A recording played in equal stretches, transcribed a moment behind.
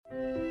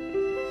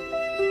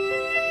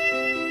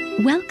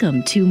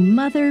Welcome to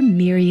Mother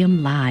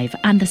Miriam Live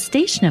on the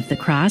Station of the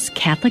Cross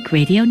Catholic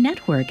Radio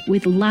Network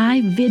with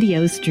live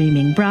video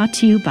streaming brought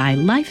to you by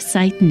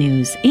LifeSite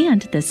News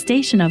and the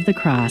Station of the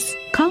Cross.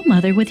 Call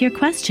Mother with your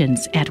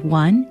questions at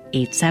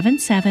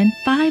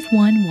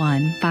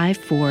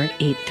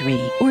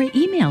 1-877-511-5483 or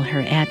email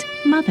her at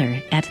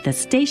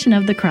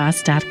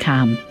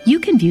mother@thestationofthecross.com. You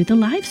can view the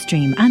live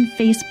stream on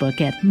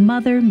Facebook at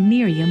Mother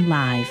Miriam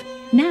Live.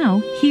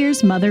 Now,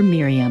 here's Mother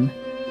Miriam.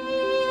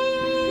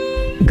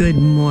 Good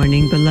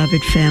morning,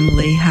 beloved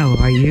family. How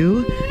are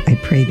you? I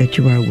pray that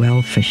you are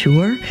well for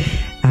sure.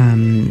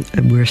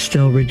 We're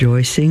still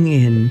rejoicing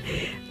in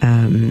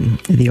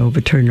the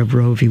overturn of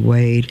Roe v.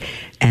 Wade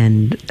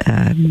and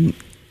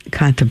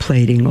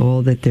contemplating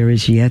all that there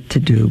is yet to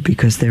do,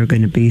 because there are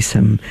going to be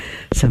some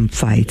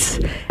fights.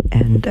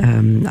 And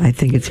I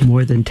think it's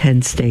more than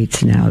 10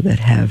 states now that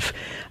have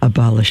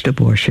abolished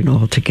abortion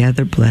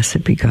altogether.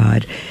 Blessed be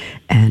God.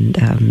 And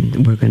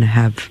we're going to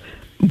have...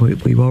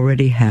 We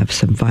already have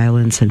some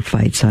violence and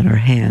fights on our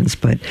hands,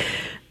 but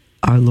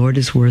our Lord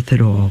is worth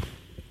it all.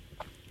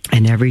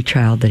 And every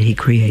child that he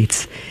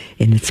creates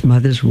in its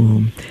mother's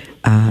womb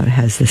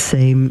has the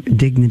same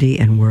dignity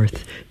and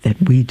worth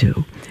that we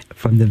do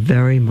from the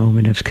very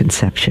moment of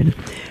conception.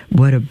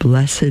 What a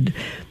blessed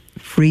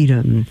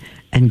freedom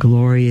and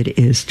glory it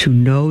is to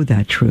know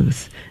that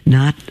truth,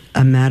 not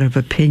a matter of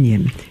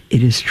opinion.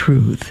 It is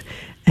truth.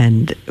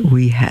 And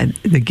we had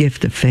the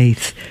gift of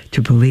faith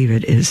to believe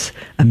it is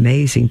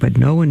amazing, but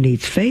no one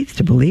needs faith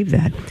to believe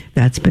that.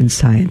 That's been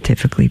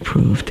scientifically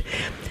proved.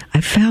 I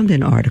found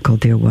an article,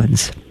 dear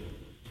ones,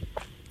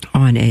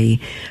 on a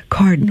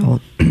cardinal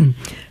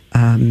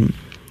who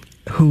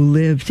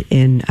lived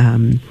in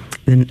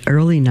the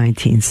early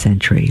 19th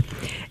century,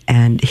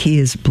 and he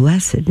is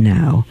blessed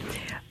now.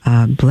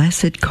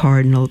 Blessed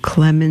Cardinal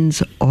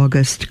Clemens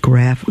August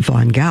Graf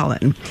von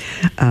Galen,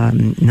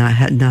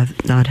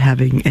 not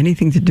having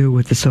anything to do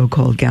with the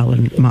so-called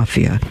Galen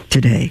Mafia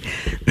today.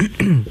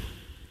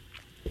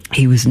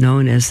 He was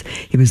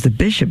the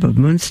Bishop of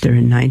Munster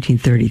in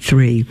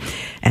 1933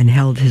 and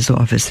held his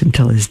office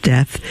until his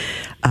death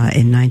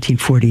in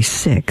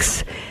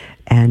 1946.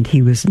 And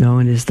he was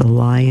known as the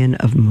Lion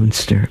of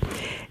Munster.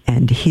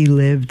 And he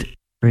lived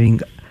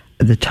during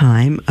the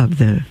time of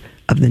the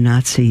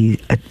Nazi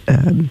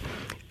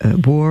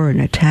war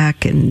and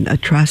attack and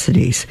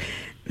atrocities.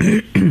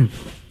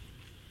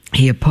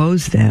 He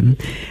opposed them,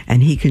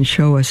 and he can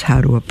show us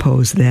how to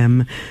oppose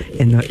them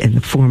in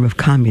the form of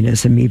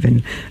communism,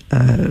 even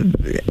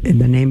in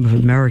the name of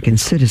American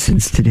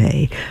citizens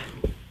today.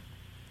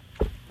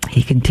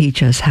 He can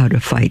teach us how to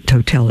fight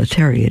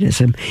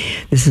totalitarianism.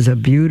 This is a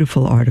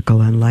beautiful article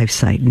on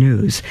LifeSite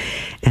News,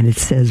 and it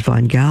says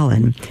von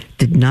Galen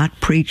did not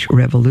preach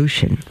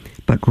revolution,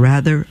 but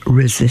rather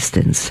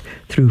resistance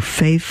through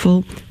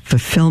faithful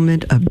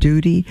fulfillment of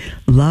duty,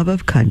 love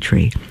of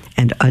country,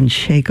 and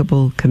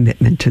unshakable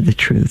commitment to the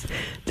truth.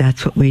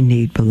 That's what we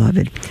need,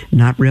 beloved.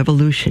 Not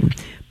revolution,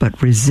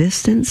 but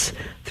resistance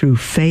through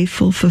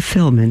faithful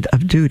fulfillment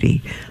of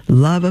duty,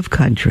 love of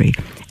country,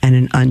 and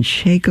an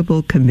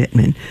unshakable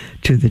commitment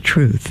to the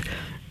truth.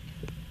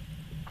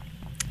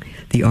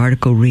 The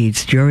article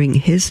reads, during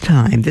his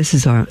time,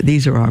 these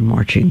are our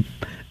marching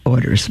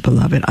orders,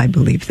 beloved. I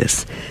believe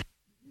this.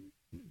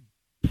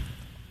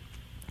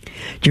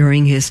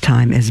 During his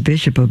time as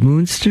Bishop of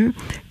Munster,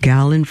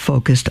 Galen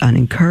focused on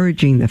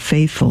encouraging the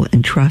faithful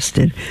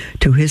entrusted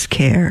to his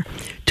care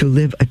to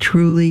live a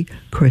truly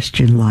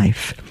Christian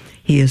life.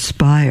 He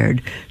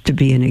aspired to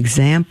be an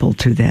example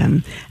to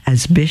them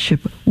as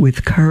bishop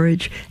with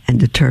courage and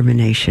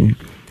determination.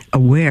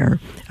 Aware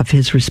of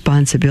his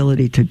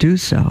responsibility to do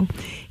so,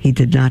 he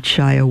did not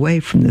shy away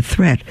from the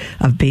threat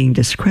of being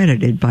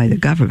discredited by the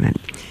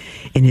government.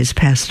 In his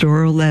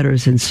pastoral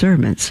letters and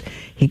sermons,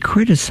 he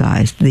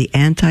criticized the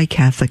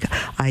anti-Catholic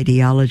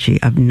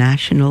ideology of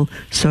National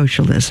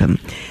Socialism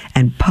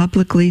and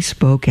publicly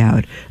spoke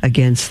out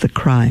against the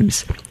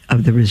crimes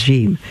of the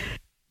regime.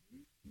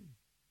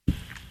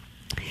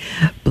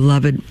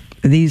 Beloved,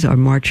 these are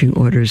marching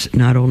orders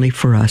not only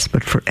for us,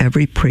 but for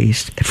every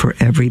priest, for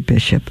every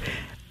bishop,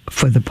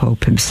 for the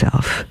Pope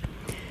himself.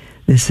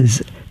 This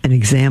is an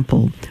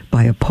example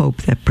by a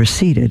pope that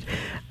preceded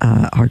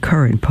our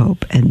current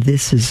pope, and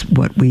this is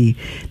what we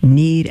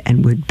need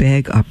and would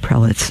beg our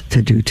prelates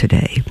to do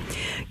today.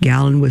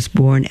 Galen was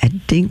born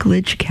at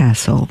Dinklage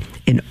Castle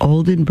in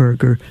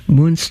Oldenburger,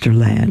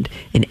 Munsterland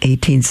in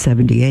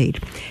 1878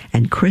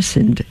 and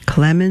christened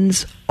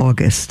Clemens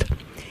August.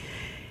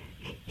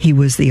 He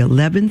was the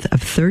 11th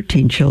of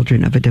 13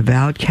 children of a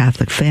devout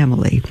Catholic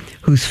family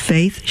whose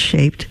faith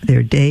shaped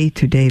their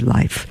day-to-day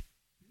life.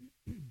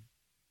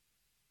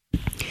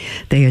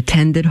 They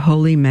attended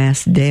Holy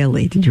Mass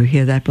daily. Did you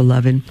hear that,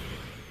 beloved?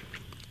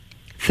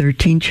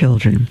 13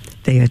 children.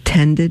 They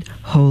attended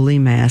Holy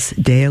Mass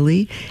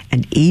daily,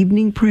 and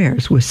evening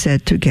prayers were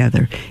said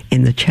together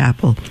in the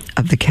chapel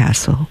of the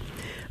castle.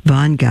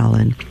 Von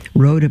Galen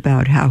wrote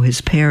about how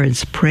his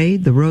parents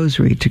prayed the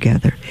rosary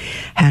together,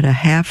 had a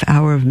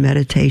half-hour of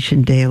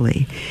meditation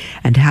daily,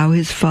 and how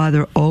his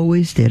father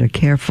always did a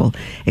careful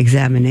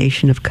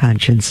examination of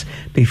conscience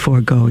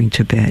before going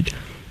to bed.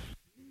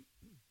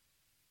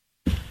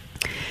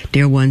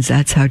 Dear ones,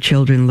 that's how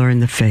children learn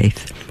the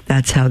faith.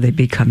 That's how they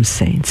become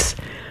saints,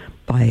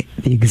 by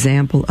the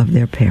example of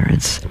their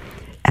parents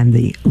and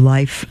the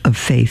life of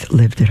faith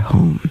lived at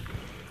home.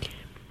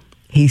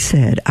 He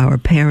said, our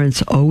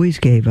parents always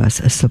gave us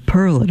a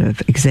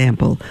superlative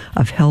example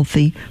of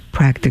healthy,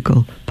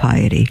 practical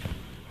piety.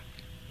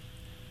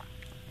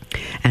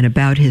 And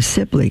about his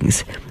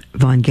siblings,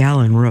 Von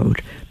Galen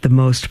wrote, the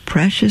most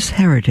precious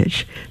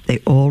heritage they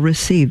all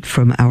received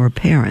from our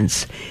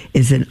parents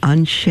is an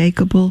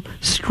unshakable,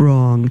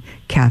 strong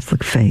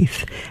Catholic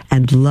faith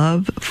and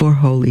love for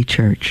Holy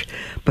Church,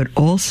 but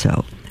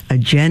also a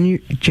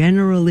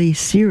generally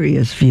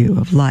serious view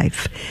of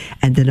life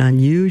and an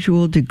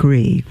unusual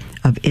degree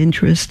of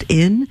interest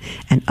in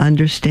and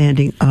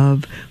understanding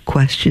of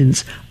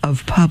questions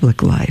of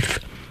public life,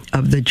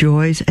 of the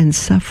joys and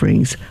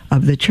sufferings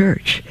of the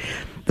Church,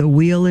 the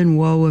weal and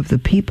woe of the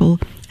people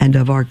and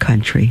of our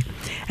country,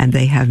 and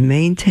they have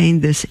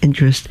maintained this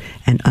interest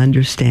and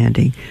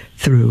understanding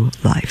through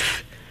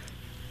life.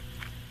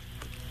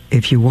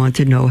 If you want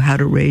to know how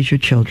to raise your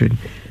children,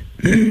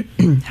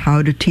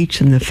 how to teach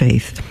them the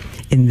faith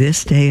in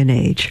this day and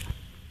age,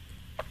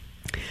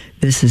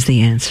 this is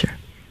the answer.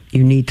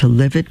 You need to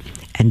live it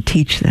and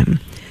teach them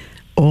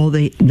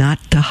not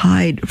to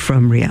hide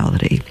from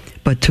reality,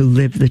 but to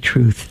live the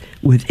truth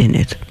within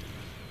it.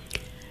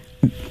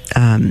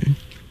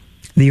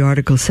 The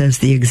article says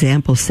the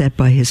example set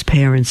by his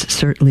parents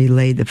certainly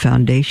laid the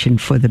foundation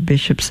for the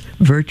bishop's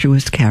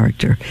virtuous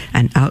character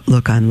and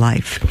outlook on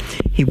life.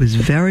 He was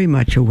very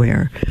much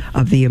aware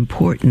of the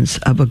importance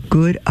of a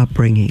good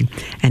upbringing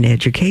and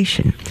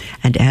education,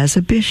 and as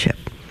a bishop,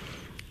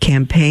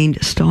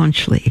 campaigned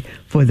staunchly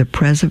for the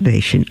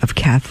preservation of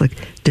Catholic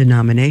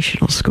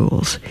denominational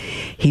schools.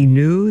 He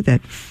knew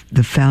that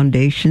the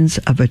foundations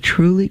of a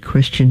truly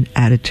Christian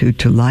attitude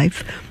to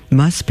life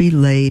must be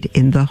laid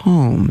in the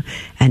home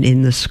and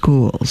in the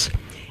schools.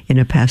 In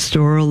a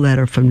pastoral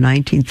letter from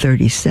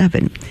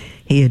 1937,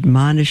 he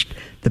admonished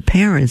the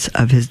parents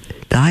of his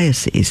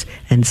diocese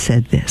and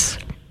said this: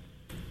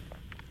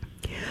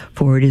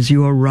 "For it is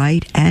your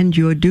right and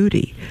your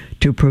duty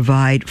to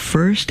provide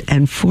first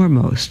and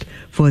foremost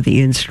for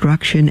the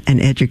instruction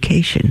and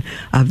education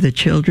of the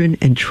children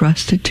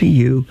entrusted to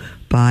you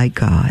by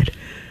God.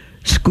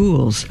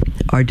 Schools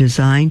are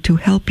designed to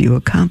help you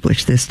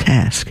accomplish this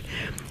task.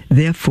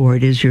 Therefore,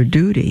 it is your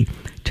duty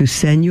to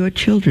send your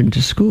children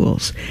to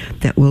schools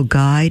that will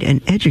guide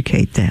and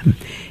educate them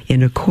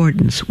in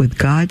accordance with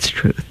God's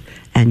truth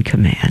and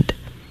command."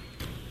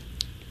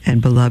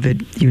 And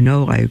beloved, you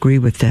know I agree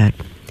with that.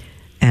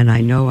 And I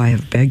know I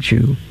have begged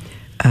you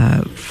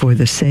for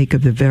the sake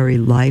of the very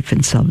life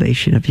and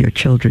salvation of your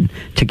children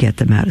to get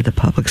them out of the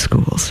public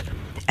schools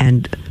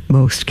and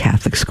most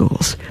Catholic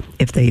schools,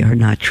 if they are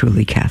not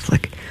truly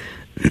Catholic.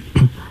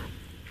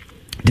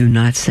 Do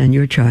not send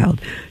your child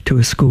to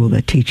a school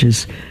that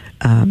teaches,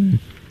 that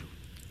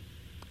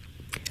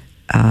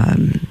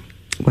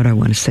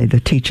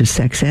teaches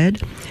sex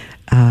ed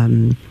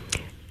and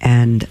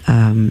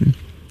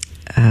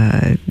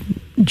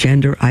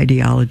gender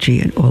ideology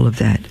and all of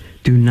that.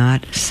 Do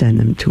not send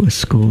them to a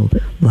school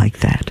like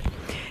that.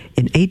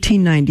 In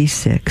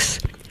 1896,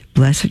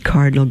 Blessed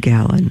Cardinal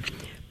Galen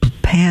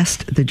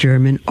passed the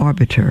German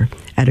arbiter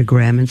at a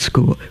grammar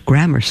school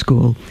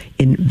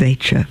in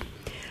Wecha,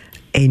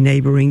 a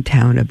neighboring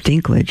town of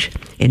Dinklage.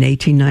 In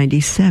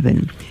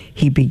 1897,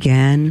 he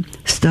began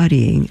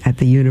studying at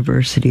the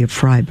University of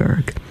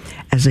Freiburg.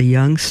 As a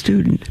young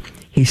student,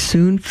 he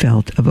soon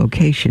felt a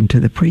vocation to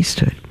the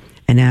priesthood,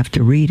 and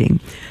after reading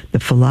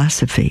the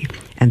philosophy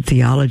and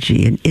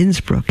theology in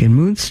Innsbruck and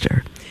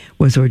Münster,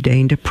 was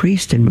ordained a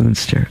priest in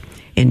Münster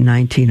in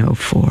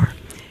 1904.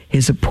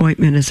 His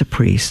appointment as a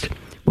priest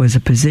was a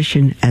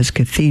position as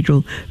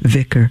cathedral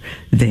vicar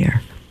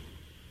there.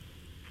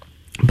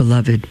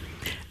 Beloved,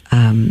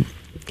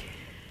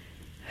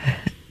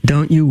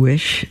 don't you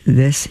wish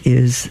this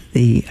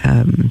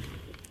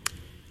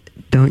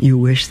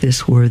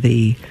were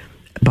the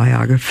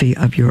biography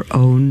of your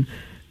own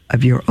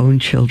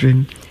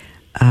children?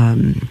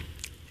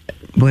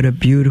 What a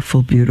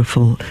beautiful,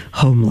 beautiful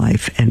home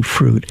life and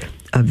fruit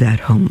of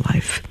that home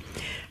life.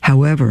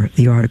 However,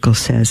 the article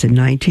says, in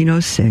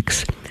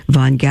 1906,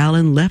 Von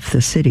Galen left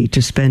the city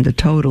to spend a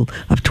total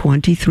of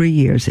 23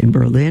 years in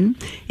Berlin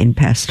in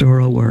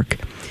pastoral work.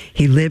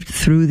 He lived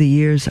through the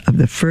years of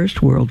the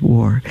First World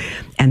War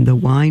and the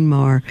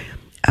Weimar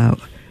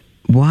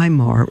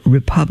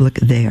Republic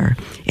there.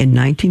 In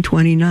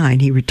 1929,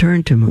 he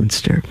returned to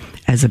Münster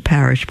as a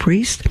parish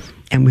priest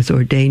and was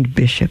ordained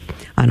bishop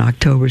on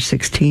October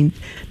 16,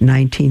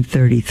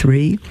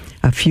 1933,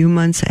 a few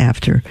months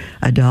after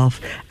Adolf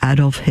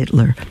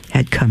Hitler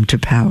had come to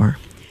power.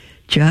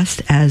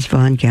 Just as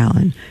Von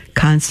Galen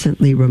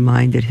constantly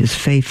reminded his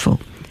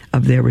faithful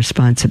of their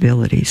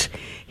responsibilities,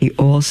 he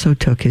also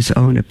took his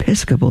own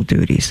episcopal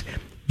duties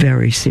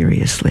very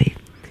seriously.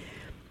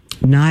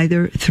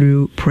 Neither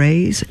through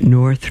praise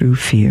nor through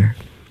fear.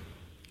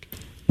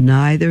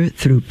 Neither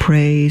through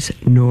praise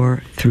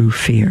nor through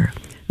fear.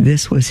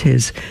 This was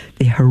the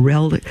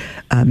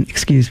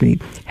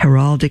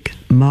heraldic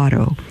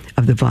motto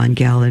of the von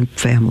Galen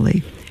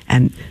family,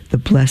 and the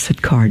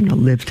Blessed Cardinal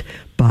lived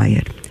by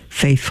it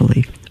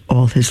faithfully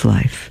all his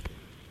life.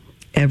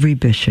 Every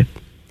bishop,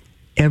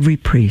 every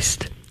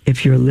priest,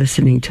 if you're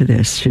listening to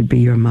this, should be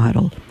your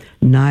model.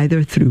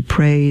 Neither through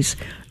praise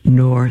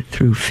nor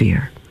through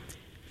fear.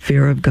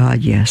 Fear of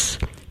God, yes.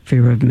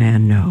 Fear of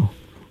man, no.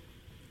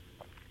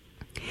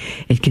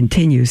 It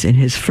continues in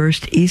his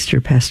first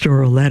Easter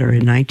pastoral letter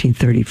in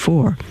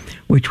 1934,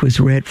 which was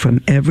read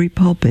from every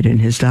pulpit in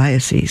his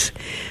diocese.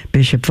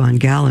 Bishop von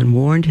Galen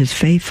warned his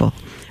faithful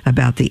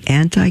about the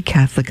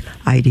anti-Catholic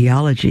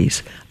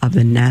ideologies of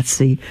the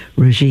Nazi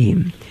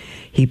regime.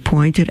 He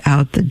pointed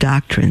out the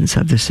doctrines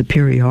of the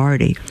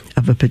superiority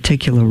of a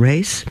particular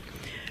race,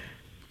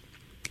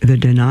 the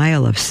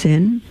denial of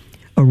sin,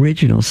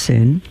 original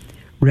sin,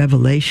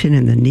 revelation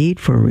and the need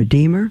for a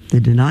redeemer,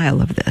 the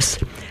denial of this,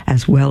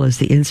 as well as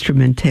the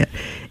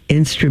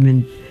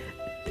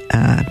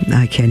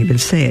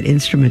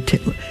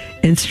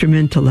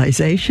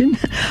instrumentalization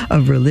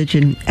of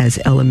religion as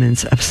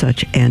elements of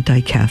such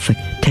anti-Catholic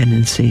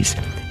tendencies.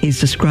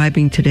 He's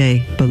describing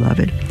today,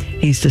 beloved,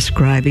 he's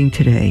describing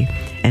today,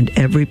 and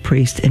every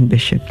priest and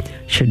bishop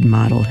should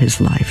model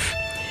his life.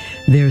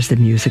 There's the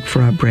music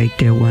for our break,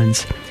 dear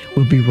ones.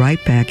 We'll be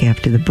right back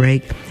after the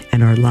break,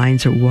 and our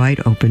lines are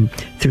wide open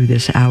through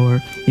this hour.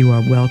 You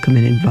are welcome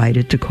and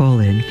invited to call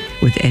in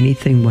with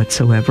anything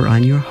whatsoever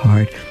on your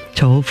heart,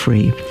 toll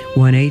free,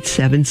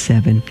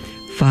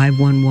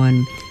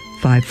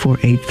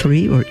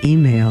 1-877-511-5483, or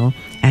email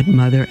at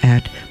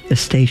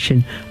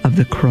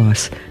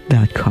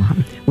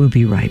mother@thestationofthecross.com. We'll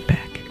be right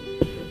back.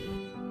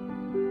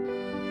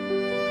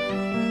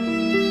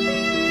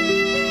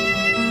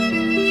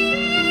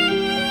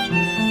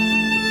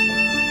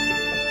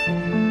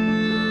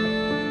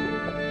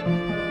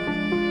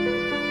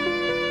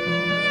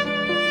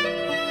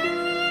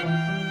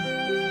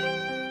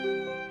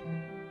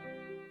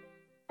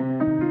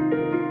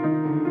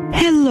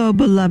 Hello,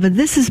 beloved.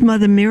 This is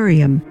Mother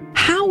Miriam.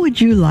 How would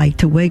you like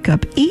to wake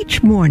up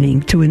each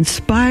morning to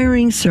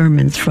inspiring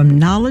sermons from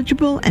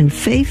knowledgeable and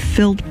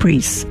faith-filled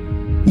priests?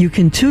 You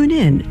can tune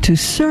in to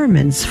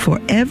Sermons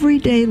for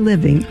Everyday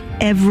Living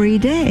every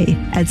day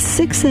at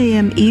 6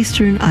 a.m.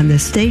 Eastern on the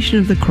Station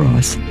of the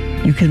Cross.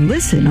 You can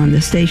listen on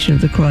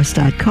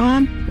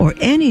thestationofthecross.com or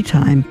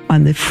anytime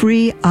on the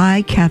free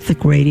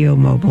iCatholic Radio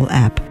mobile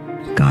app.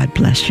 God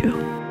bless you.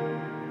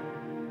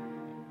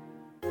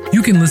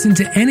 You can listen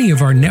to any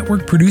of our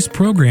network-produced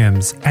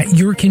programs at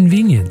your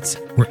convenience,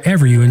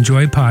 wherever you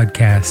enjoy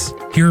podcasts.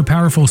 Hear a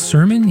powerful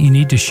sermon you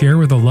need to share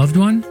with a loved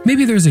one?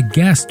 Maybe there's a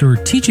guest or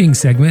teaching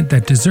segment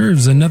that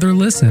deserves another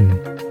listen.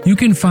 You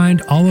can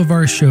find all of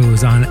our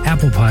shows on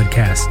Apple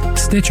Podcasts,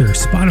 Stitcher,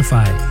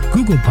 Spotify,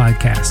 Google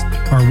Podcasts,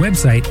 our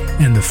website,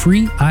 and the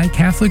free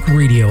iCatholic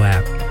Radio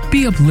app.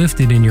 Be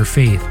uplifted in your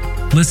faith.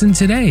 Listen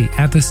today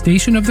at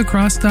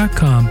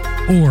thestationofthecross.com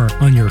or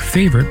on your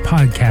favorite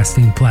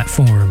podcasting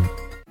platform.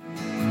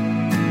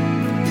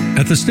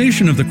 At the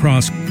Station of the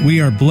Cross,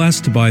 we are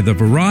blessed by the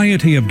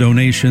variety of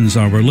donations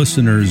our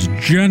listeners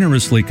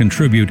generously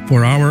contribute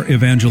for our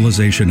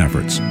evangelization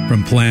efforts,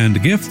 from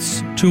planned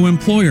gifts to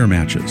employer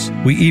matches.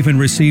 We even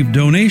receive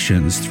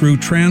donations through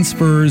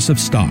transfers of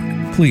stock.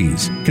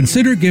 Please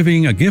consider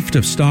giving a gift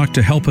of stock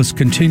to help us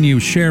continue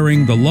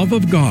sharing the love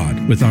of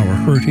God with our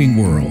hurting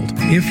world.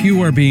 If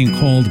you are being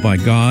called by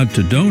God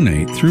to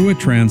donate through a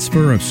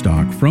transfer of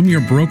stock from your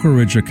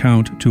brokerage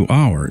account to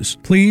ours,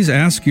 please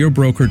ask your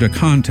broker to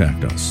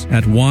contact us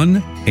at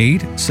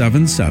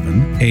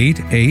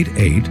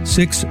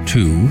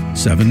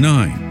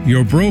 1-877-888-6279.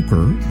 Your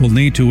broker will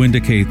need to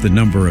indicate the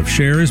number of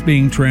shares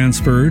being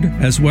transferred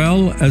as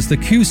well as the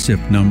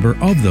QSIP number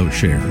of those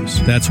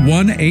shares. That's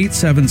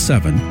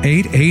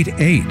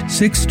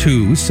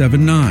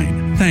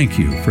 1-877-888-6279. Thank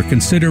you for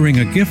considering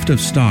a gift of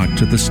stock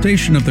to the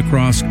Station of the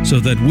Cross so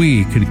that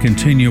we can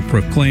continue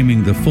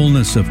proclaiming the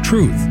fullness of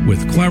truth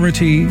with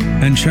clarity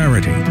and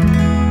charity.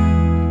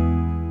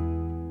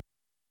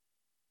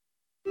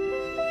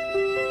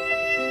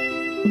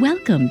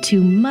 Welcome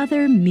to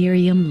Mother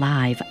Miriam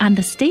Live on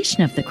the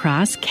Station of the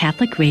Cross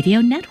Catholic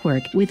Radio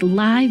Network, with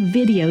live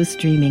video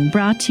streaming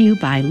brought to you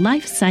by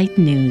LifeSite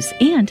News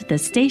and the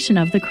Station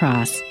of the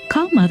Cross.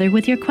 Call Mother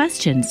with your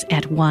questions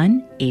at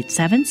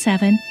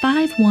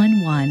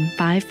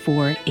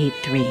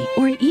 1-877-511-5483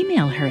 or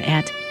email her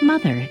at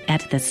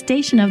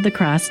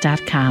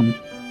mother@thestationofthecross.com.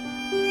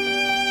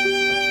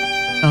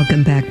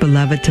 Welcome back,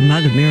 beloved, to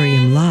Mother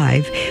Miriam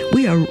Live.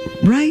 We are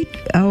right,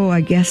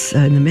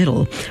 in the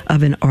middle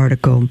of an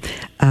article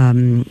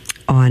on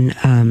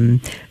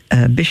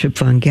Bishop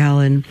von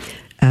Galen,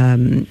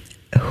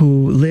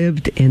 who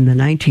lived in the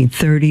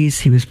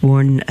 1930s. He was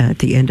born at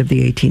the end of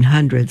the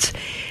 1800s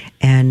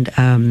and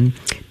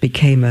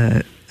became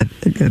a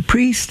a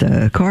priest,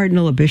 a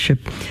cardinal, a bishop,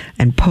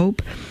 and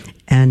pope,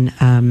 and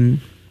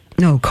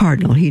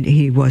cardinal.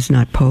 He was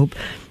not pope,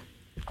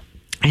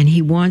 and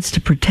he wants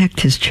to protect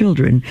his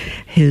children,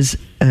 his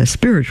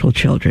spiritual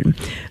children,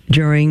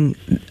 during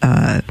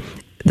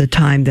the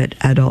time that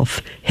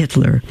Adolf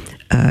Hitler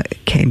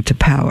came to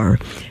power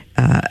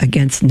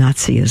against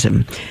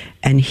Nazism,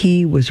 and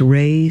he was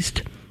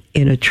raised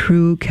in a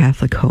true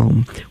Catholic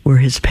home where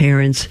his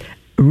parents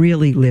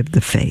really lived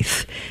the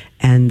faith,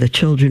 and the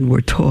children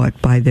were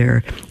taught by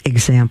their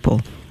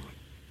example.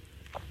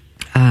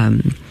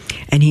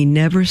 And he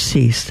never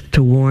ceased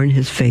to warn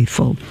his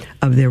faithful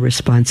of their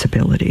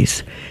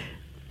responsibilities.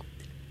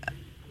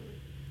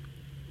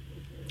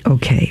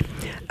 Okay.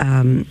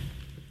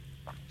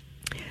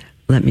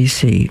 Let me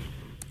see.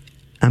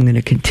 I'm going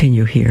to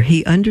continue here.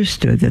 He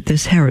understood that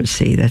this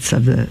heresy, that's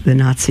of the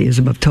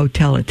Nazism, of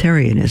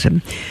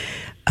totalitarianism.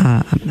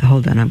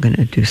 Hold on, I'm going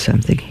to do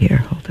something here.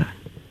 Hold on.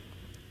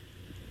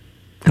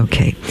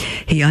 Okay.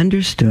 He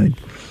understood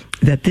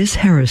that this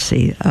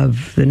heresy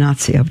of the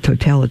Nazi, of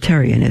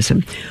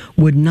totalitarianism,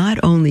 would not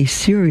only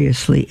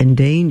seriously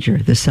endanger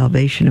the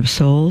salvation of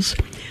souls,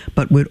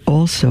 but would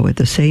also at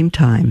the same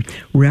time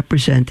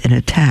represent an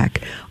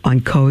attack on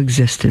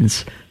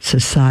coexistence,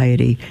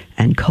 society,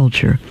 and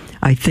culture.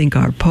 I think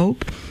our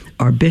Pope,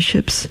 our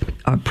bishops,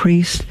 our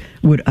priests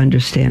would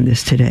understand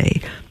this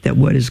today, that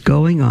what is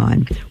going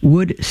on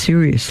would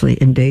seriously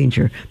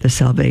endanger the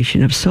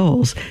salvation of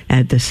souls, and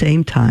at the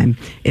same time,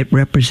 it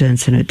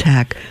represents an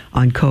attack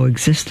on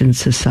coexistence,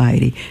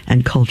 society,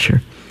 and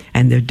culture.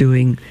 And they're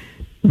doing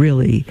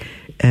really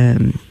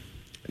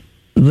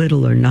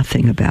little or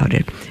nothing about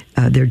it.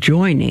 They're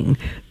joining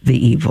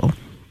the evil,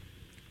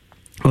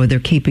 or they're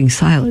keeping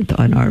silent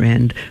on our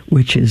end,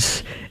 which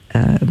is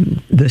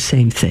the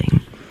same thing.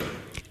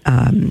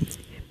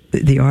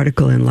 The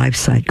article in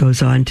LifeSite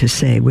goes on to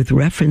say, with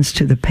reference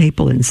to the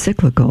papal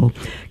encyclical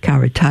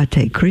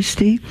Caritate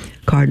Christi,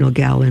 Cardinal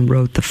Gallon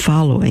wrote the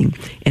following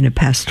in a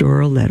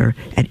pastoral letter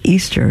at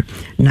Easter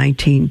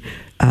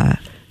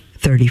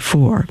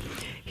 1934.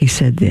 He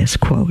said this,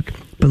 quote,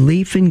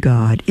 "Belief in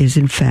God is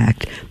in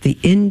fact the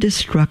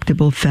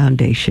indestructible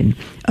foundation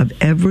of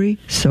every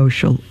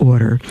social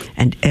order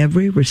and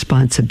every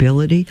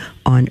responsibility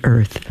on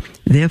earth.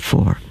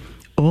 Therefore,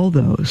 all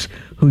those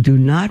who do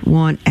not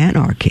want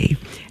anarchy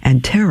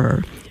and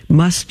terror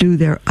must do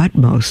their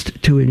utmost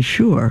to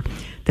ensure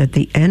that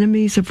the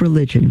enemies of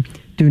religion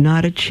do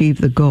not achieve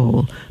the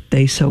goal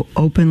they so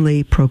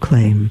openly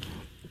proclaim.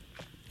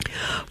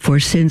 For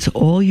since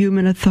all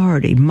human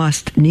authority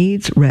must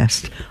needs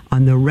rest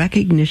on the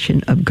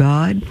recognition of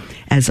God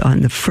as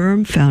on the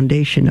firm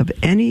foundation of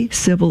any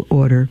civil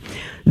order,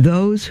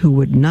 those who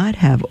would not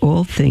have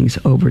all things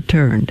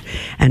overturned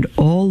and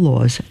all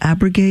laws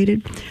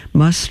abrogated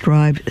must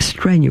strive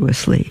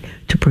strenuously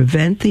to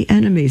prevent the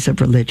enemies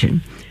of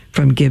religion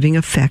from giving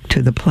effect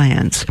to the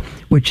plans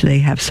which they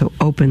have so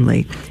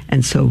openly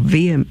and so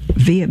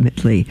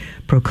vehemently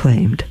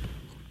proclaimed."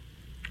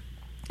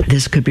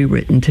 This could be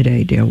written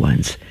today, dear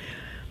ones.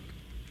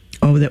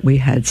 Oh, that we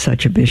had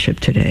such a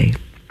bishop today.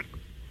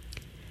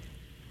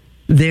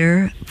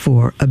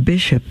 Therefore, a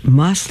bishop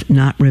must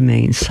not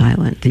remain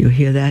silent. Do you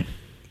hear that?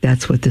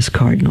 That's what this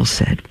cardinal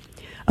said.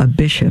 A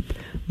bishop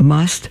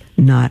must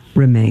not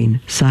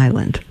remain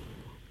silent.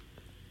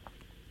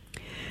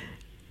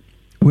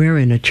 We're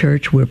in a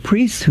church where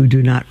priests who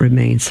do not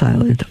remain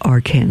silent are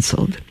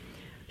canceled.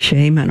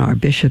 Shame on our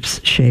bishops,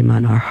 shame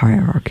on our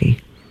hierarchy.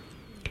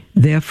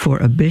 Therefore,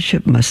 a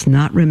bishop must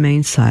not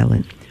remain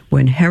silent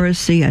when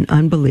heresy and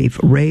unbelief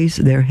raise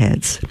their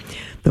heads.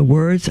 The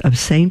words of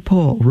St.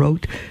 Paul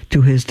wrote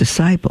to his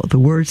disciple, the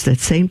words that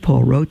St.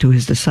 Paul wrote to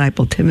his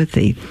disciple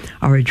Timothy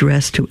are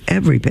addressed to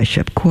every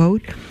bishop,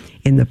 quote,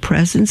 "In the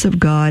presence of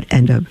God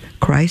and of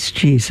Christ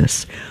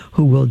Jesus,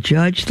 who will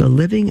judge the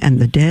living and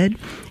the dead,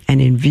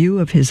 and in view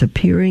of his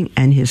appearing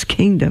and his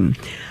kingdom,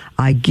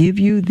 I give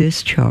you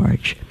this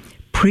charge.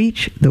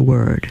 Preach the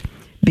word.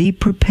 Be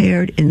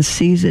prepared in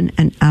season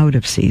and out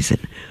of season.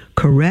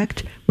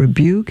 Correct,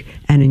 rebuke,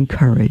 and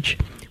encourage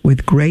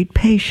with great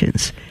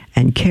patience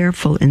and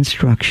careful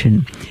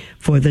instruction.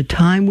 For the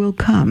time will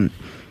come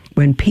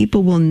when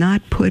people will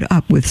not put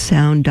up with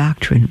sound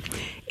doctrine.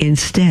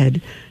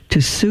 Instead,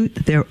 to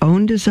suit their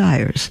own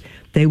desires,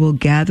 they will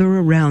gather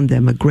around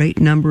them a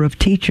great number of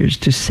teachers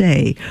to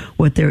say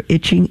what their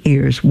itching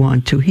ears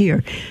want to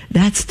hear."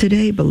 That's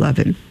today,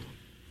 beloved.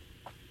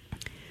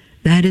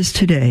 That is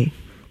today.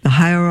 The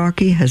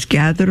hierarchy has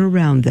gathered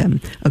around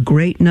them a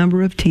great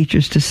number of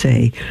teachers to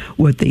say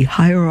what the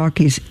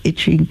hierarchy's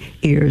itching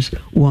ears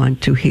want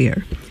to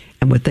hear.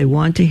 And what they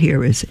want to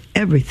hear is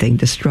everything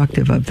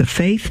destructive of the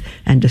faith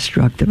and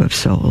destructive of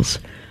souls.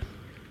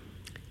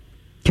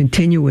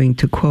 Continuing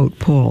to quote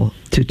Paul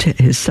to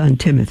his son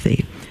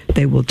Timothy,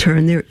 "They will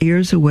turn their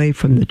ears away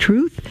from the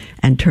truth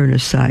and turn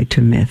aside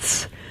to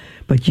myths.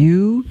 But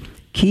you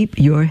keep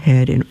your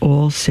head in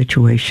all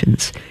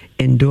situations,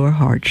 endure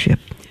hardship,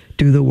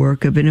 do the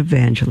work of an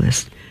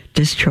evangelist,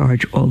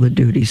 discharge all the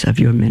duties of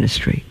your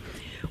ministry."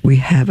 we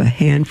have a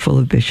handful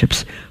of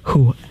bishops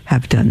who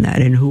have done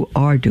that and who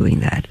are doing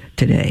that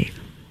today.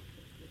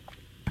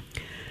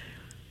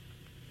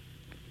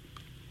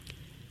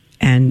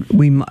 And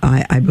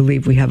I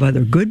believe we have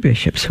other good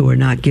bishops who are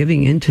not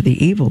giving in to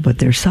the evil, but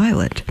they're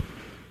silent.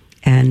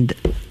 And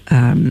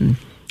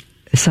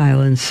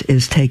silence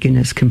is taken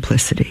as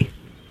complicity.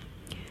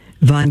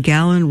 Von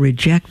Galen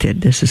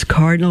rejected, this is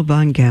Cardinal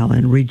von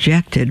Galen,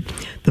 rejected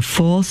the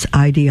false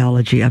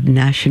ideology of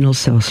National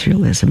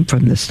Socialism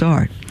from the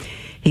start.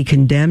 He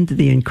condemned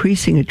the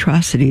increasing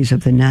atrocities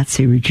of the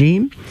Nazi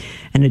regime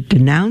and it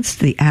denounced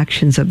the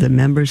actions of the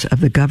members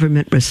of the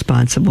government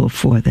responsible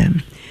for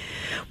them.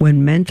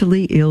 When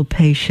mentally ill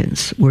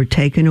patients were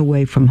taken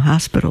away from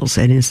hospitals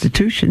and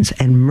institutions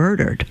and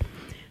murdered,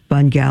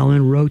 von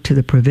Galen wrote to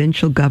the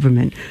provincial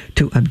government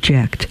to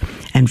object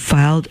and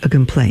filed a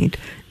complaint.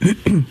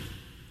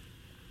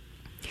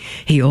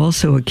 He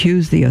also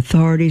accused the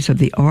authorities of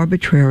the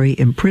arbitrary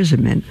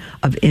imprisonment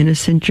of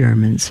innocent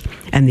Germans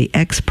and the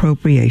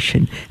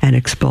expropriation and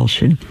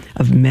expulsion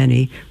of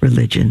many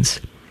religions.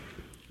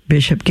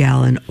 Bishop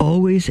Galen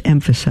always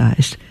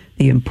emphasized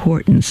the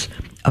importance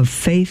of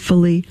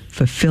faithfully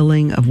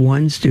fulfilling of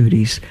one's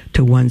duties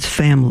to one's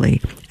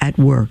family at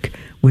work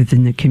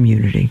within the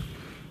community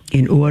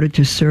in order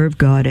to serve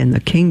God and the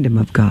kingdom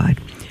of God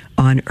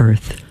on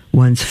earth,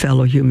 one's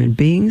fellow human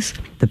beings,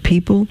 the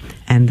people,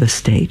 and the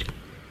state.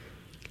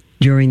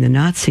 During the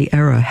Nazi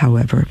era,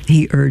 however,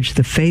 he urged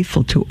the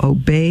faithful to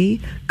obey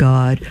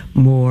God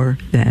more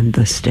than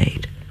the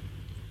state.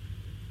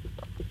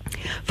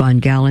 Von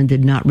Galen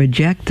did not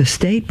reject the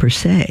state per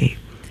se.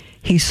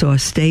 He saw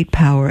state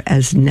power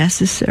as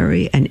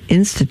necessary and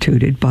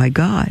instituted by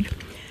God.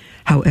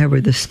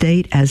 However, the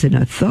state as an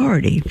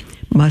authority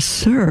must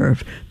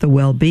serve the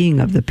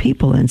well-being of the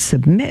people and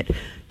submit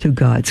to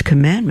God's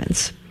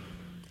commandments.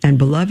 And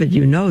beloved,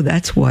 you know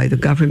that's why the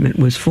government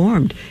was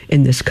formed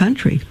in this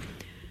country,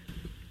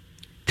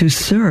 to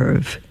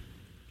serve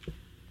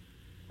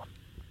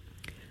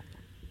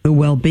the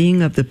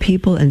well-being of the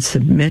people and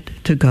submit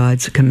to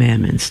God's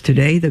commandments.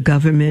 Today, the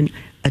government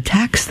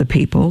attacks the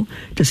people,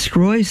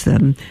 destroys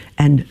them,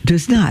 and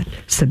does not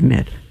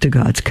submit to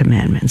God's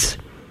commandments.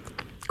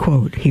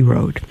 Quote, he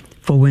wrote,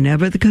 "For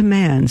whenever the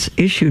commands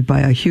issued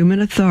by a human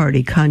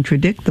authority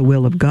contradict the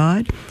will of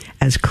God,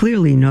 as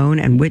clearly known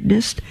and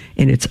witnessed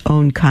in its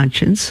own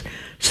conscience,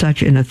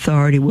 such an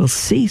authority will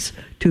cease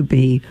to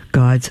be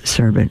God's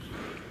servant.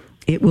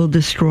 It will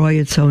destroy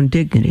its own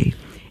dignity.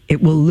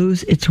 It will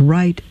lose its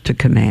right to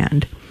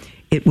command.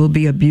 It will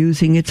be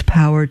abusing its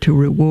power to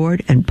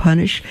reward and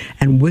punish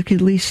and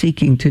wickedly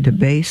seeking to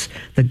debase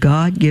the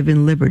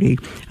God-given liberty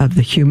of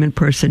the human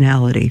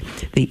personality,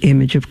 the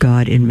image of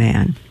God in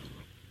man."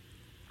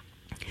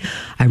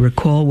 I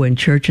recall when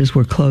churches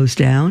were closed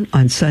down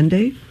on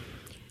Sunday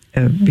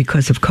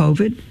because of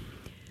COVID,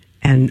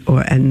 and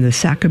the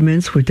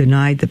sacraments were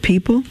denied the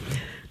people.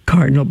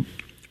 Cardinal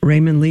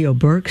Raymond Leo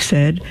Burke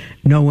said,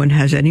 "No one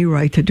has any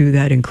right to do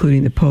that,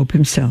 including the Pope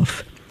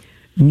himself.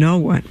 No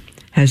one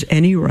has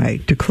any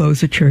right to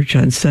close a church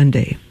on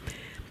Sunday.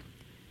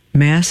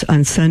 Mass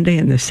on Sunday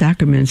and the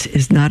sacraments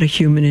is not a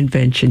human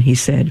invention," he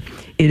said.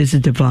 "It is a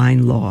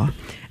divine law,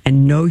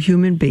 and no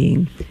human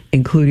being,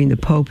 including the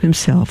Pope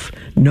himself,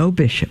 no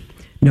bishop,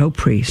 no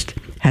priest,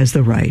 has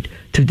the right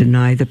to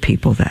deny the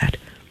people that."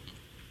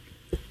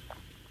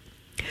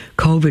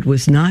 COVID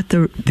was not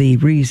the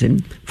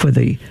reason for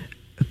the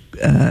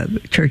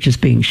churches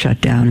being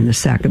shut down and the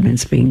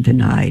sacraments being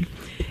denied.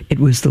 It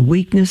was the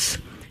weakness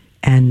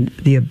and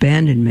the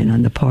abandonment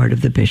on the part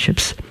of the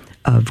bishops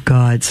of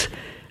God's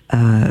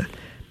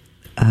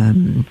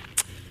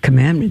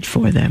commandment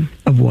for them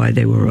of why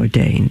they were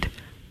ordained.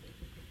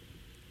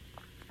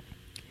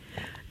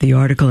 The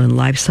article in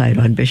LifeSite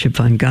on Bishop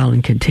von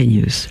Galen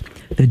continues,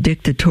 "The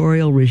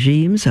dictatorial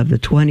regimes of the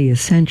 20th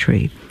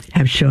century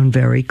have shown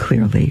very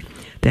clearly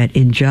that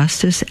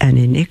injustice and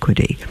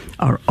iniquity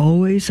are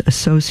always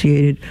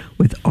associated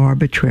with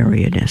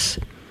arbitrariness.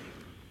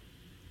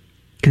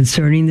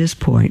 Concerning this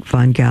point,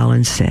 von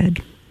Galen said,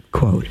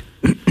 quote,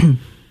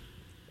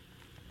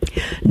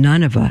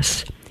 "None of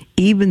us,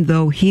 even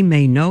though he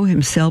may know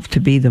himself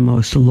to be the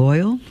most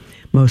loyal,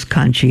 most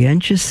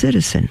conscientious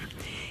citizen,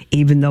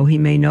 even though he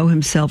may know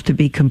himself to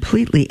be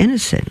completely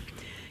innocent,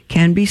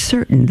 can be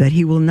certain that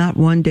he will not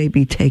one day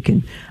be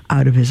taken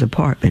out of his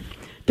apartment,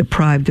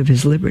 deprived of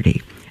his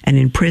liberty, and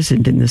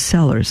imprisoned in the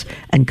cellars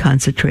and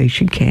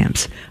concentration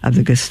camps of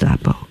the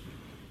Gestapo,"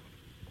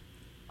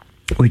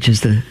 which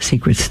is the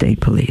secret state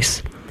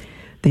police.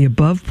 The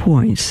above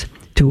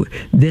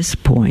this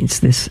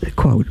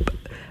quote,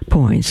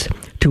 points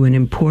to an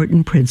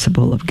important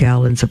principle of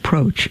Galen's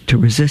approach to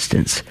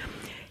resistance.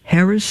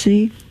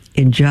 Heresy,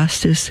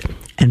 injustice,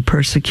 and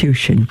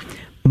persecution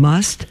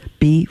must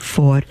be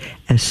fought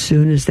as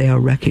soon as they are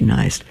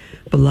recognized.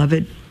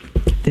 Beloved,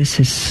 this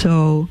is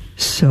so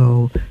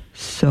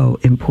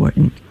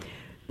important.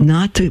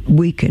 Not to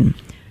weaken,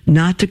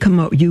 not to come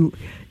out.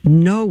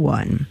 No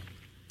one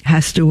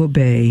has to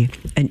obey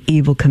an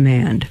evil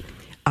command,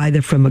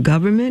 either from a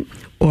government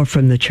or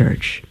from the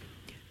church.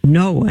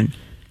 No one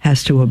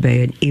has to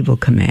obey an evil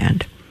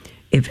command.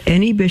 If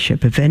any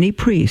bishop, if any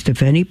priest,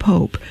 if any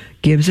pope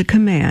gives a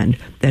command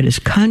that is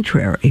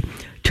contrary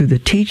to the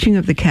teaching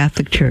of the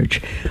Catholic Church,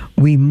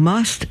 we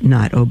must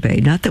not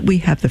obey. Not that we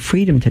have the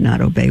freedom to not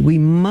obey. We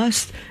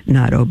must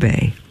not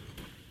obey.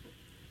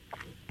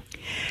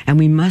 And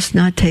we must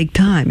not take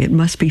time. It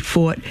must be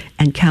fought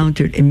and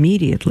countered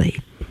immediately.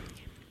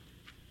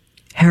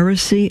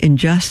 Heresy,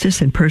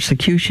 injustice, and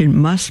persecution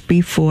must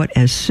be fought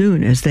as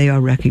soon as they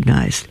are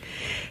recognized.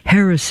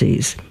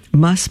 Heresies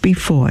must be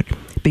fought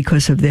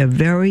because of their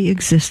very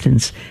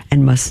existence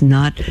and must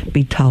not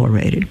be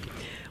tolerated.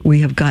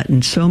 We have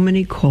gotten so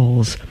many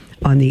calls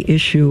on the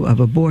issue of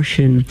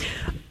abortion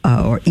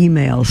or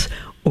emails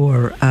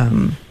or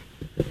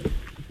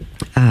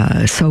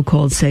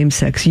so-called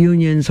same-sex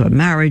unions or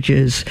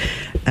marriages,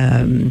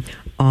 on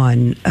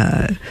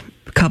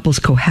couples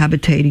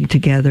cohabitating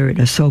together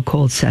in a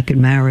so-called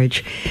second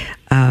marriage.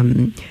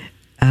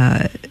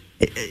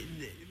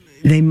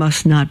 They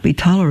must not be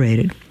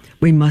tolerated.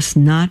 We must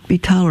not be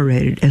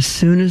tolerated. As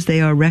soon as they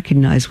are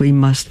recognized, we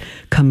must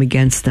come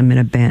against them and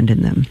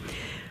abandon them.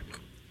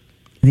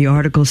 The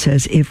article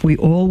says, if we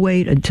all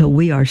wait until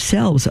we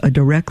ourselves are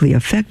directly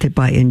affected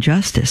by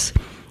injustice,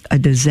 a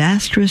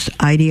disastrous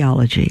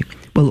ideology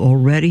will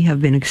already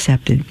have been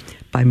accepted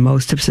by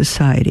most of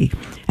society,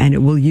 and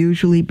it will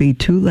usually be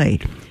too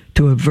late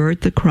to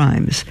avert the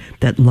crimes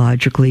that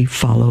logically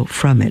follow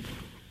from it.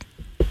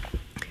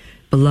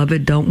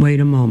 Beloved, don't wait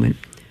a moment.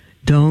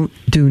 Do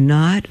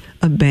not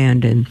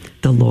abandon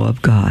the law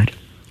of God.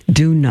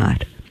 Do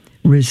not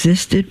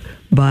resist it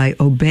by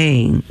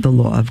obeying the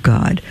law of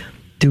God.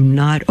 Do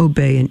not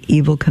obey an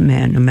evil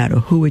command, no matter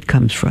who it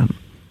comes from.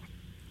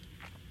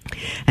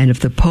 And if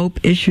the Pope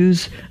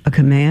issues a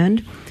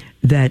command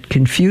that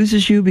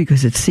confuses you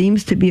because it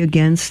seems to be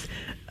against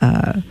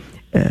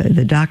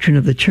the doctrine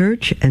of the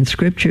Church and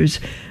Scriptures,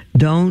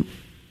 don't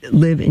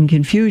live in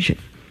confusion.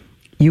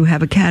 You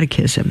have a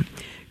catechism.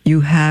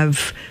 You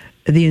have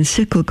the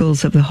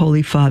encyclicals of the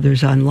Holy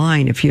Fathers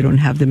online if you don't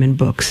have them in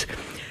books.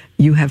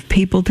 You have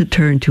people to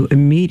turn to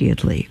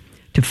immediately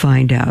to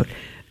find out,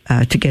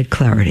 to get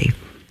clarity.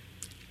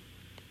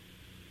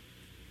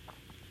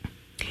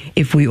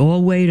 If we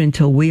all wait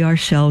until we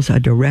ourselves are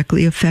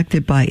directly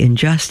affected by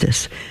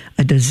injustice,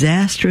 a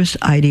disastrous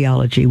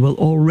ideology will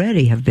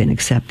already have been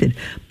accepted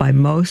by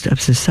most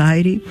of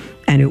society,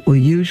 and it will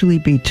usually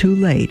be too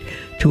late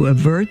to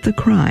avert the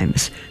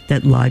crimes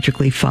that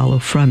logically follow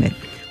from it.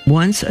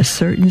 Once a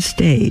certain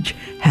stage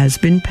has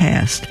been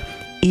passed,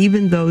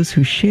 even those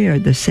who share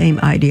the same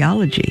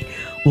ideology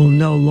will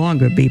no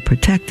longer be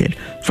protected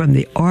from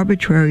the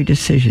arbitrary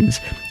decisions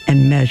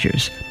and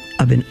measures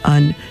of an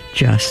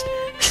unjust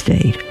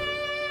state.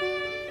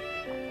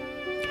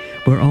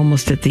 We're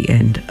almost at the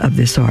end of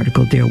this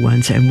article, dear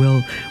ones, and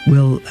we'll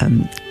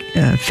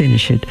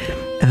finish it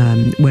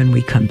when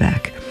we come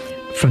back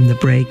from the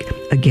break.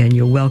 Again,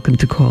 you're welcome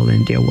to call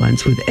in, dear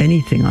ones, with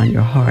anything on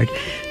your heart.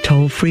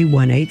 Toll free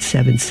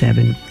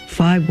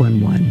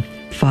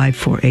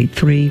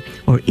 1-877-511-5483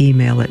 or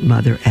email at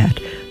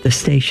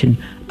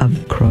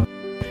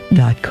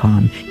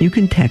mother@thestationofthecross.com. You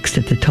can text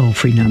at the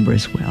toll-free number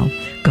as well.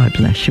 God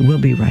bless you. We'll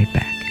be right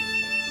back.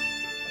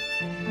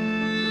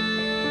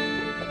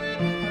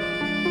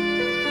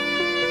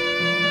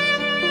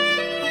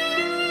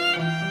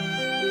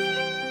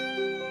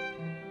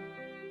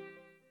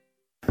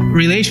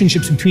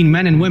 Relationships between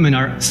men and women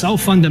are so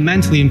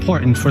fundamentally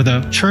important for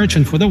the church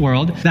and for the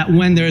world that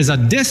when there is a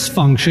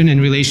dysfunction in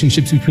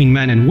relationships between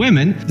men and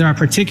women, there are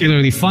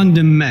particularly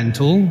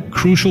fundamental,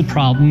 crucial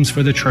problems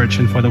for the church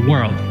and for the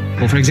world.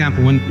 Well, for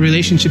example, when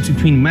relationships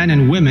between men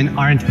and women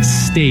aren't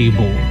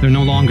stable, they're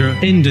no longer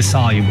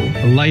indissoluble,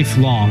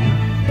 lifelong,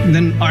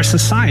 then our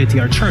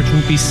society, our church,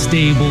 won't be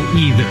stable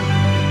either.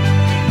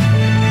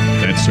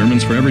 That's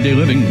Sermons for Everyday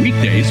Living,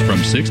 weekdays from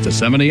 6 to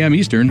 7 a.m.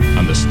 Eastern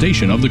on the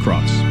Station of the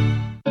Cross.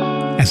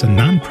 As a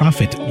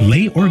nonprofit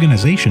lay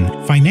organization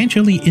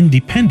financially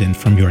independent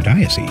from your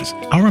diocese,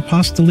 our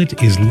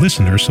apostolate is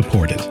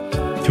listener-supported.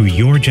 Through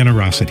your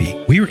generosity,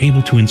 we are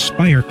able to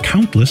inspire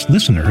countless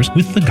listeners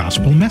with the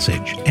gospel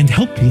message and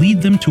help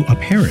lead them to a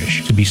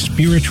parish to be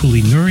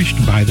spiritually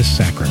nourished by the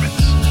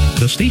sacraments.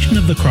 The Station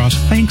of the Cross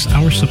thanks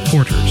our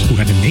supporters who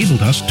have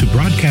enabled us to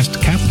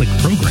broadcast Catholic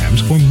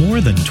programs for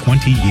more than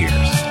 20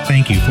 years.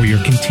 Thank you for your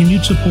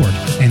continued support,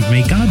 and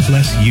may God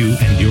bless you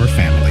and your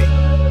family.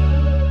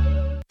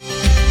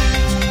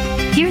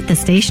 Here at the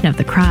Station of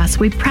the Cross,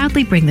 we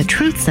proudly bring the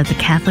truths of the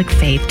Catholic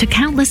faith to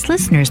countless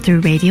listeners through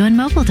radio and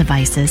mobile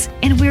devices,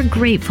 and we're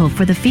grateful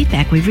for the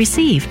feedback we've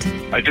received.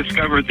 I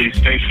discovered the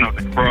Station of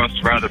the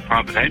Cross rather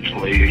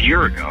providentially a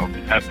year ago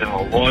and have been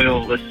a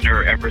loyal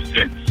listener ever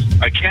since.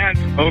 I can't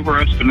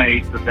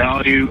overestimate the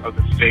value of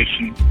the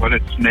station, what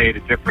it's made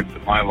a difference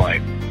in my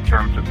life in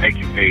terms of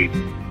making me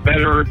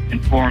better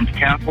informed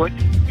Catholic.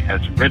 It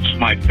has enriched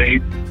my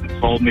faith and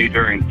told me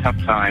during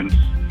tough times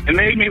and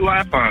made me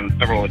laugh on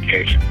several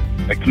occasions.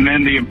 I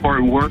commend the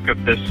important work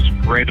of this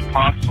great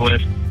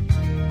apostolate.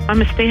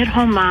 I'm a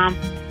stay-at-home mom.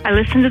 I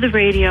listen to the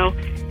radio,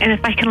 And if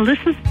I can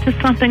listen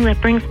to something that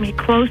brings me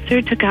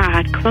closer to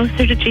God,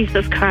 closer to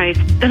Jesus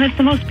Christ, then it's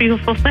the most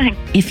beautiful thing.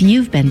 If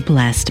you've been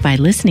blessed by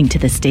listening to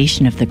the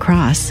Station of the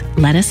Cross,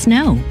 let us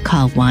know.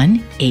 Call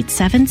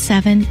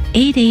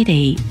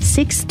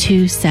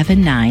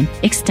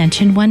 1-877-888-6279,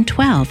 extension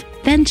 112.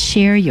 Then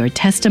share your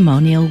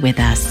testimonial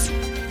with us.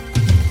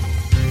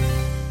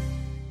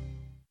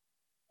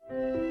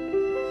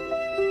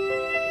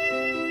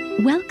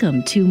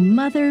 Welcome to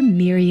Mother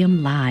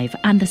Miriam Live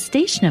on the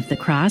Station of the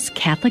Cross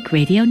Catholic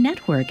Radio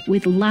Network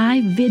with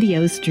live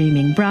video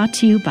streaming brought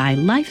to you by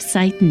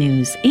LifeSite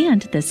News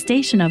and the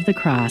Station of the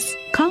Cross.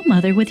 Call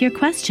Mother with your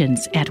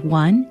questions at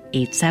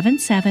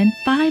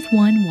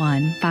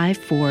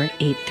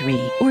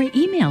 1-877-511-5483 or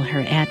email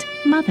her at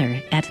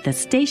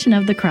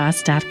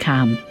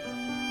mother@thestationofthecross.com.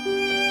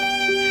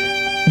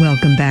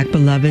 Welcome back,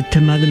 beloved, to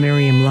Mother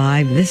Miriam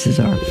Live. This is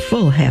our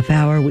full half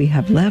hour we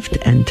have left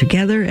and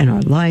together, and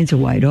our lines are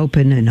wide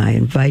open, and I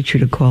invite you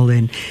to call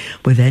in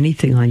with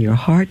anything on your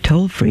heart,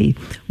 toll free,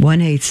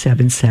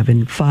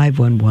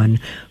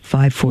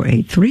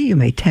 1-877-511-5483. You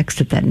may text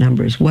at that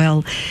number as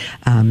well,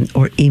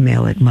 or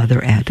email at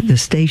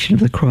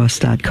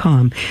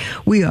mother@thestationofthecross.com.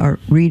 We are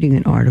reading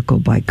an article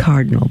by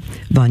Cardinal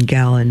Von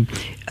Galen,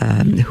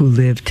 who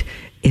lived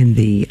in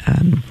the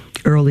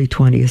early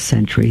 20th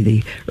century,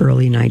 the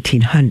early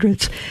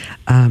 1900s,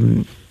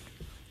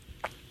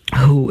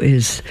 who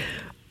is,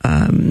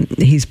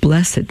 he's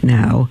blessed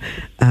now.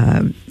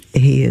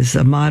 He is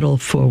a model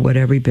for what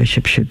every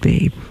bishop should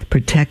be,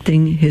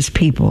 protecting his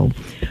people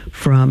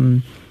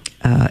from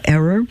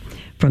error,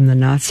 from the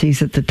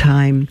Nazis at the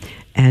time,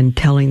 and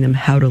telling them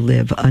how to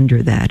live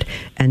under that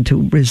and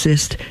to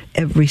resist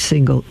every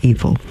single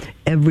evil,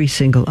 every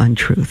single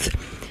untruth.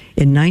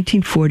 In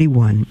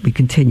 1941, we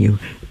continue,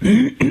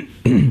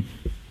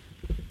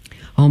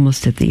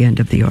 almost at the end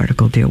of the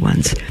article, dear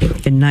ones.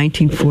 In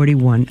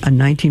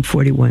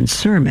 1941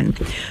 sermon,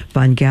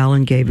 Von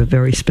Galen gave a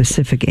very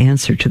specific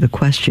answer to the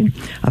question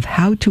of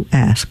how to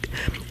act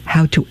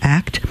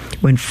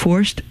when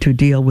forced to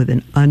deal with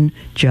an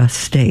unjust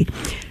state.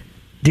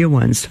 Dear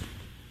ones,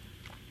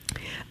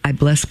 I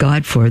bless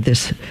God for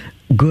this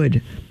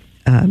good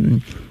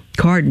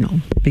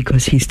cardinal,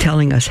 because he's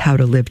telling us how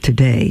to live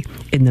today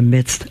in the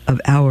midst of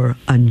our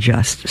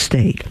unjust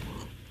state.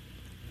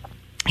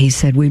 He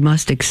said we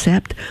must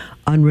accept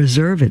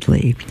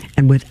unreservedly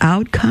and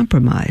without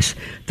compromise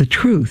the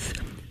truth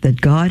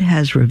that God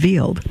has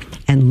revealed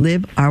and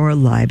live our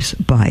lives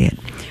by it.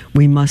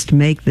 We must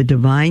make the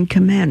divine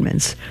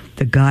commandments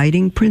the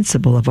guiding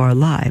principle of our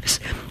lives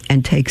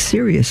and take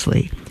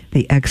seriously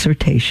the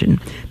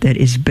exhortation that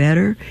it is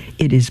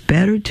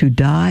better to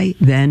die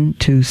than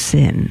to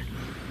sin.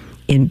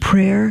 In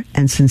prayer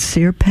and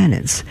sincere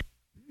penance,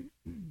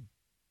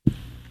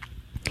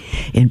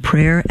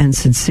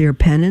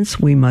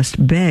 we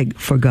must beg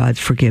for God's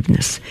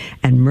forgiveness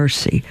and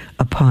mercy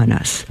upon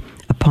us,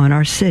 upon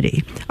our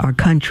city, our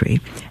country,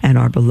 and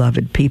our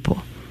beloved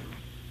people.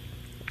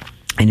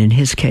 And in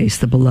his case,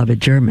 the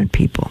beloved German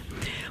people.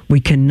 We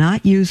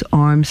cannot use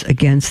arms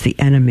against the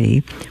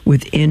enemy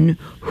within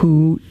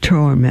who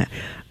torment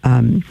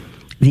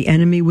the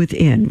enemy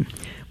within.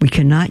 We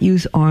cannot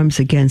use arms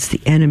against the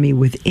enemy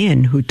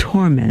within who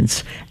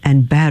torments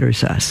and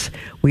batters us.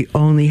 We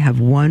only have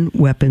one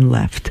weapon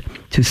left: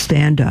 to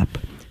stand up,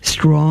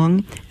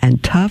 strong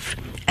and tough,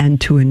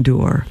 and to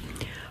endure.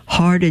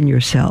 Harden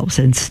yourselves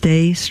and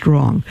stay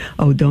strong.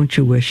 Oh, don't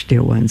you wish,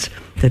 dear ones,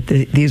 that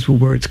these were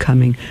words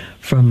coming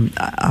from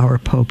our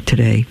Pope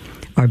today,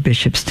 our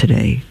bishops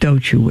today?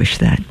 Don't you wish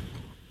that?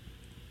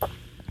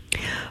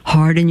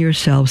 Harden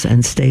yourselves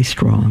and stay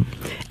strong.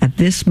 At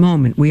this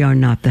moment, we are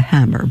not the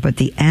hammer, but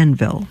the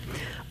anvil.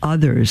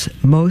 Others,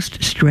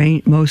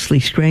 mostly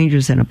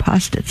strangers and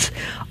apostates,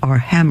 are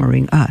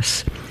hammering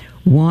us,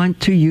 want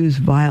to use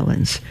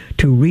violence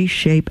to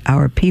reshape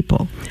our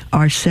people,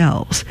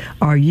 ourselves,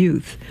 our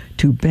youth,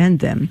 to bend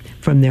them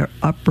from their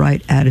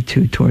upright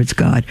attitude towards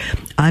God.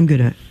 I'm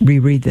going to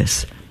reread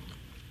this.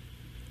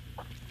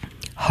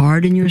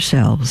 Harden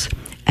yourselves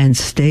and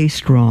stay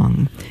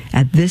strong.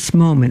 At this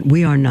moment,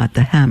 we are not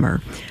the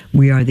hammer,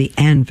 we are the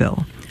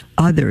anvil.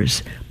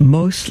 Others,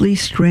 mostly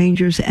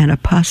strangers and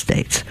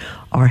apostates,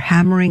 are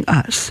hammering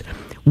us,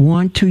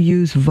 want to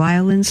use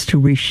violence to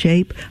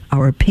reshape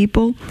our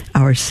people,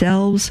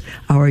 ourselves,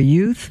 our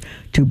youth,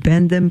 to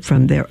bend them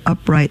from their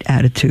upright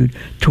attitude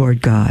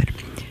toward God.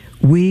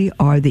 We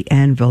are the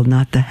anvil,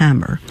 not the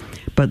hammer.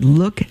 But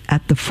look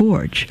at the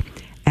forge.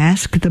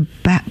 Ask the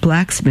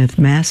blacksmith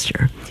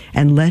master,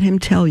 and let him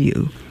tell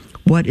you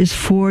what is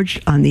forged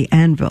on the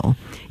anvil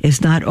is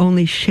not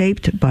only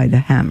shaped by the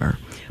hammer,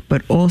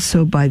 but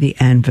also by the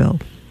anvil.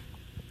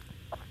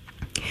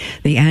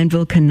 The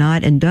anvil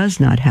cannot and does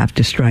not have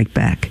to strike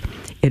back.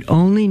 It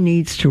only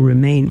needs to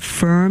remain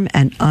firm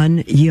and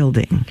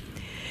unyielding.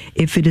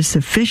 If it is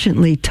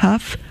sufficiently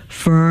tough,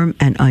 firm,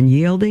 and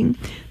unyielding,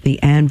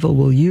 the anvil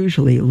will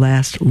usually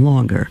last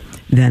longer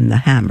than the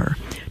hammer,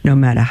 no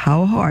matter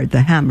how hard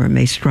the hammer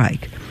may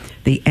strike.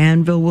 the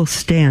anvil will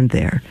stand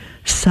there,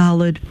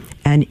 solid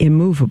and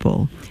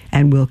immovable,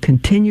 and will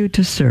continue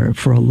to serve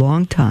for a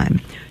long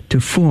time to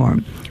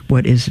form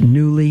what is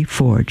newly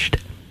forged.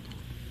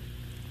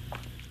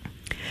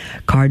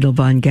 Cardinal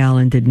von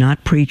Galen did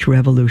not preach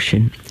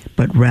revolution,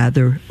 but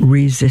rather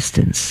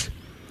resistance.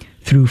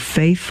 Through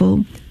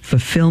faithful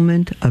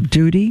fulfillment of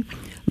duty,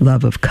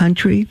 love of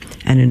country,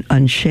 and an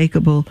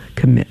unshakable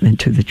commitment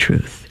to the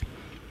truth.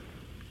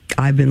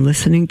 I've been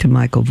listening to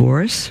Michael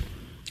Voris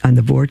on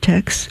the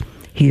Vortex.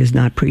 He is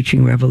not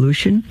preaching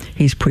revolution.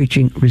 He's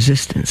preaching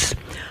resistance.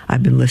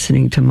 I've been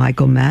listening to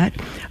Michael Matt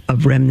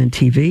of Remnant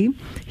TV.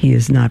 He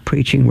is not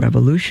preaching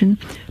revolution,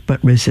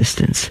 but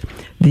resistance.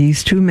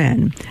 These two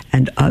men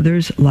and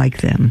others like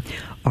them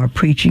are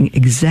preaching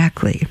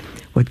exactly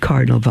what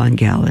Cardinal von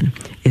Galen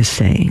is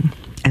saying,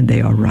 and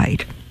they are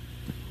right.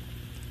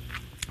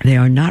 They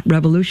are not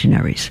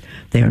revolutionaries.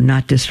 They are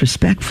not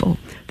disrespectful.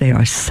 They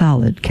are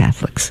solid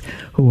Catholics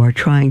who are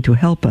trying to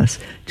help us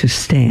to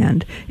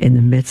stand in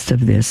the midst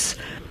of this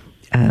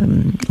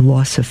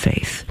loss of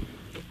faith.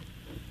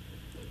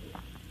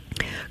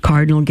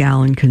 Cardinal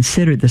Galen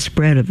considered the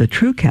spread of the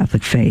true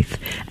Catholic faith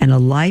and a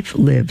life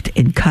lived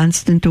in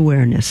constant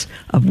awareness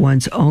of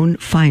one's own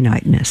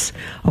finiteness,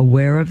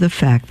 aware of the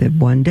fact that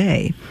one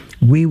day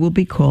we will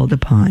be called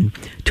upon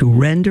to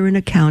render an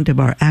account of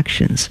our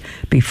actions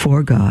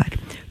before God,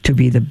 to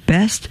be the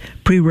best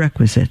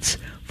prerequisites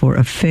for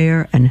a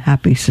fair and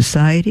happy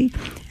society,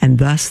 and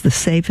thus the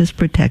safest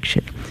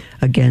protection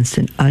against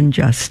an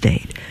unjust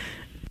state.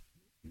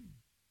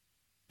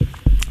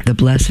 The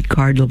Blessed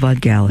Cardinal von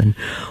Galen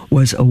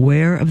was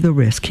aware of the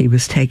risk he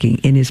was taking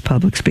in his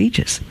public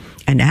speeches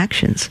and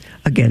actions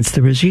against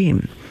the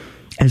regime.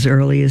 As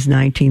early as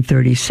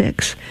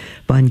 1936,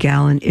 von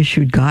Galen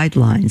issued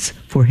guidelines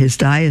for his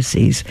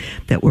diocese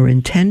that were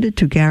intended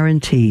to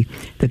guarantee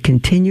the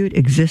continued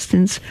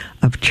existence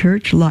of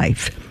church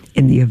life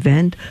in the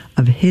event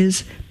of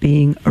his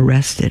being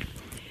arrested.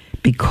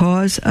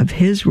 Because of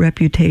his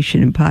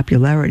reputation and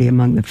popularity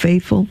among the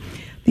faithful,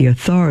 the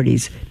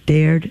authorities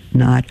dared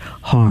not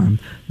harm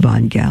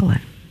von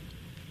Galen.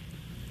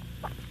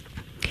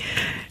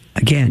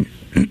 Again,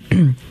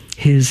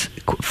 his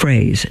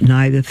phrase,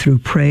 neither through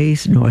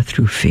praise nor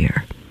through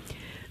fear.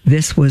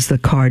 This was the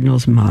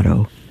Cardinal's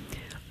motto,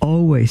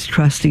 always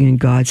trusting in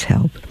God's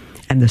help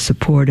and the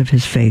support of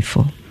his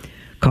faithful.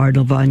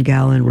 Cardinal von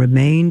Galen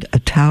remained a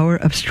tower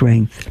of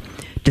strength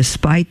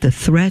despite the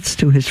threats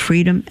to his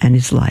freedom and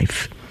his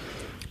life.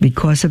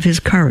 Because of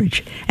his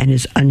courage and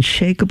his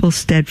unshakable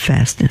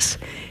steadfastness,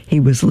 he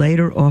was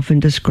later often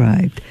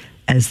described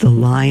as the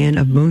Lion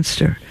of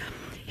Münster.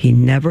 He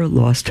never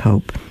lost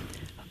hope.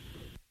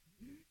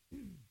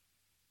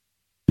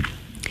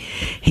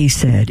 He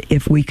said,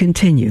 if we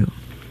continue,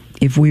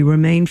 if we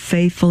remain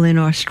faithful in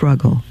our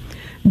struggle,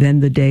 then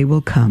the day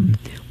will come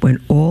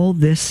when all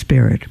this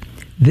spirit,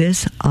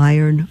 this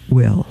iron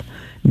will,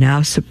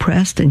 now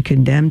suppressed and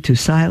condemned to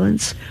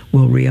silence,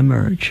 will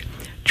reemerge.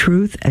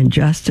 Truth and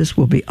justice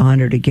will be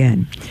honored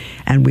again,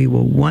 and we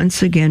will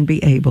once again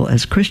be able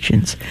as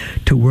Christians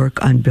to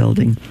work on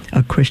building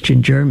a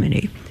Christian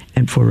Germany,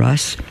 and for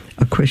us,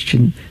 a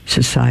Christian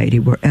society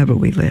wherever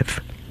we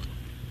live.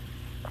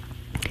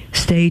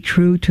 Stay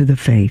true to the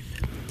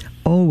faith.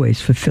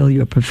 Always fulfill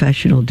your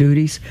professional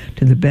duties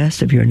to the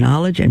best of your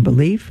knowledge and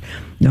belief,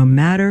 no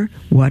matter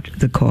what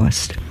the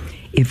cost.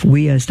 If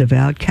we as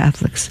devout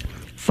Catholics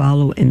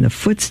follow in the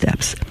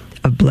footsteps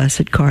of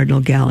Blessed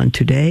Cardinal Galen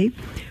today,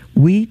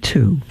 we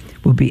too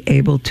will be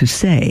able to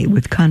say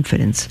with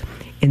confidence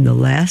in the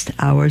last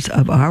hours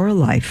of our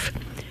life,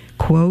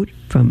 quote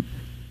from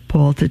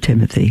Paul to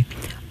Timothy,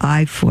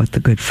 I fought the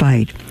good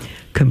fight,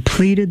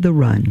 completed the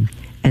run,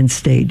 and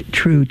stayed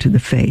true to the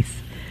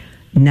faith.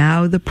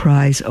 Now the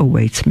prize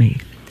awaits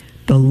me,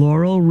 the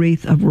laurel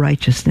wreath of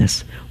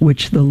righteousness,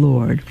 which the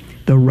Lord,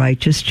 the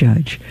righteous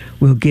judge,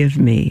 will give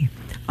me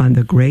on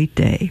the great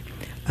day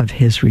of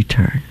his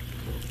return.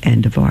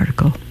 End of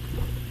article.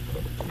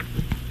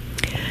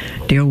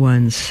 Dear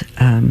ones,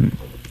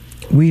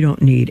 we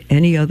don't need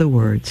any other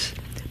words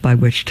by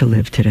which to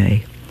live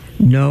today.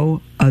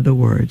 No other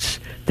words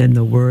than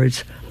the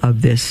words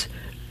of this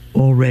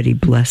already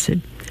blessed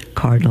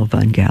Cardinal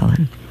von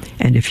Galen.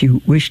 And if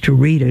you wish to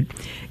read it,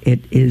 it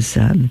is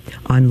on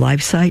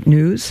LifeSite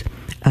News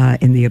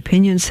in the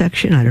opinion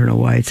section. I don't know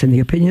why it's in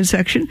the opinion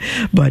section,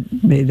 but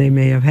they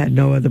may have had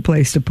no other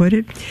place to put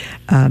it.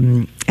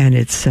 And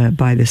it's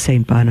by the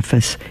St.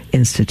 Boniface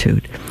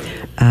Institute.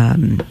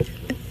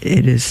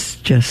 It is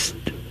just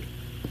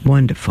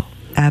wonderful,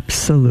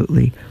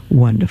 absolutely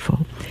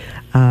wonderful.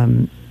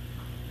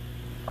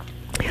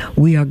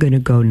 We are going to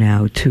go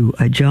now to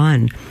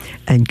John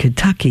in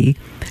Kentucky.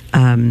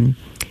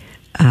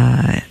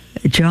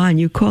 John,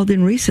 you called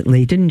in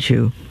recently, didn't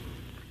you?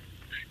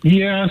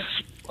 Yes,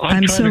 I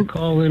tried to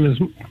call in as...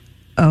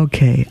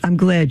 Okay, I'm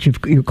glad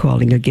you're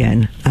calling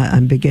again.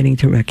 I'm beginning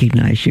to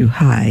recognize you.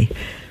 Hi.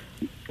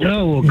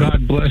 Oh, well,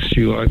 God bless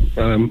you.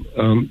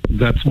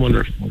 That's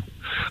wonderful.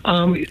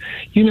 I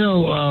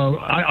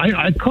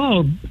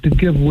called to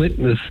give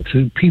witness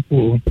to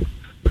people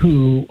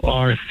who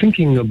are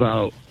thinking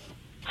about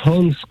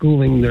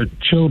homeschooling their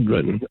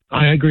children,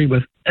 I agree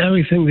with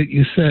everything that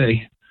you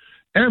say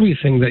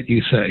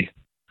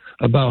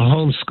about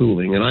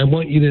homeschooling. And I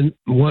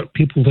want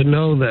people to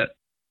know that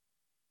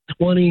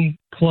 20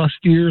 plus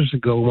years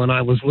ago, when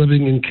I was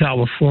living in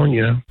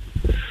California,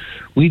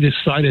 we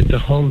decided to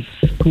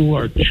homeschool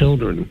our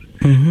children.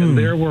 Mm-hmm. And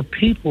there were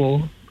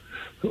people,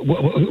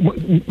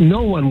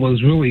 no one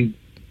was really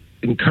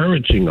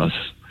encouraging us,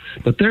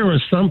 but there were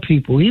some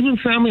people, even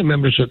family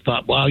members, that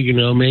thought, well,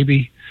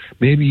 maybe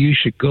you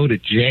should go to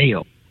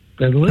jail.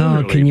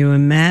 Oh, can you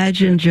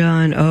imagine,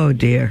 John? Oh,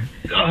 dear.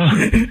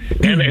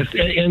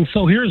 And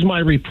so here's my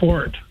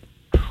report.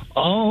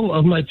 All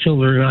of my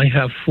children, I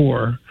have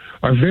 4,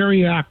 are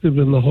very active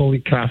in the Holy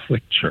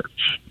Catholic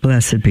Church.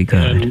 Blessed be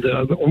God. And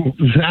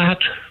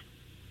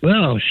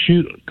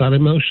got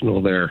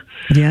emotional there.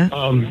 Yeah.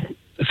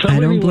 So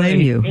I don't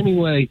blame you.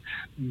 Anyway,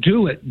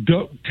 do it.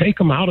 Don't take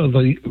them out of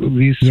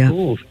these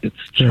schools. It's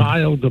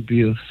child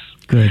abuse.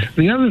 Good.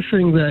 The other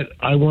thing that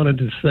I wanted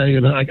to say,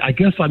 and I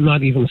guess I'm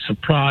not even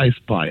surprised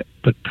by it,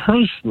 but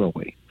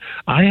personally,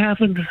 I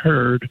haven't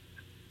heard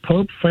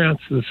Pope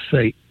Francis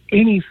say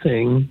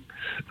anything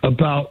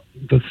about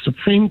the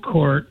Supreme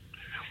Court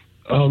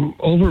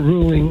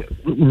overruling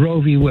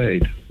Roe v.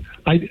 Wade.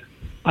 I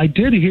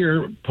did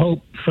hear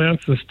Pope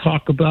Francis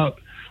talk about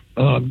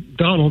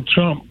Donald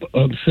Trump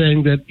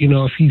saying that,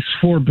 if he's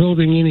for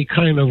building any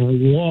kind of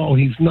wall,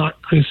 he's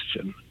not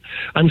Christian.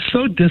 I'm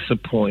so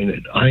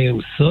disappointed. I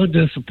am so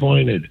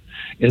disappointed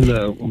in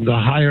the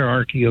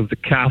hierarchy of the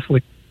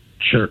Catholic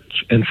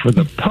Church. And for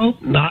the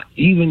Pope not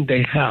even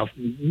to have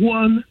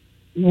one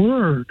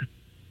word.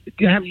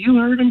 Have you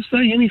heard him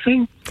say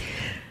anything?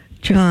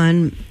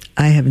 John,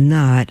 I have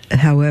not.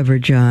 However,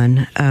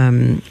 John,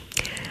 I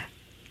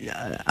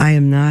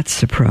am not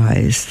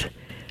surprised.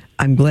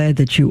 I'm glad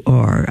that you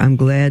are. I'm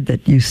glad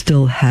that you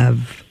still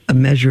have a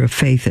measure of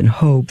faith and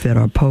hope that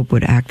our Pope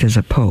would act as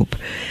a Pope.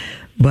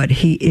 But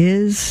he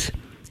is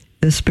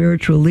the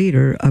spiritual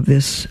leader of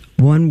this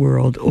one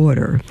world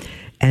order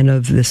and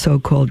of the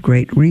so-called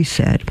Great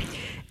Reset.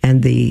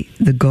 And the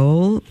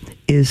goal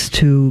is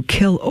to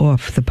kill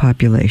off the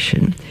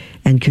population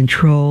and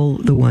control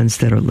the ones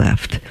that are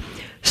left.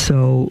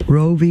 So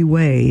Roe v.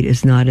 Wade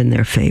is not in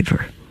their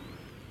favor.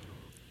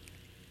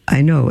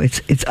 I know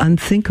it's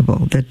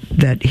unthinkable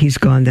that he's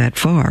gone that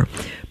far,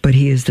 but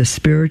he is the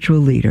spiritual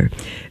leader.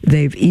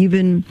 They've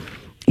even,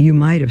 you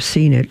might have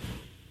seen it,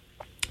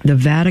 the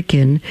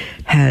Vatican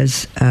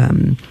has,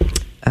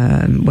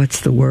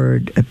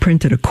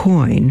 printed a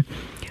coin.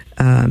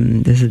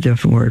 There's a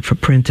different word for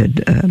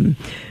printed,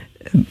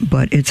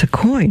 but it's a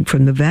coin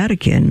from the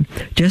Vatican,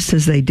 just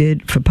as they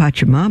did for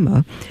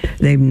Pachamama.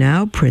 They've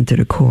now printed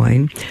a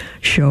coin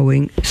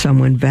showing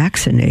someone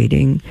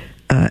vaccinating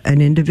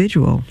an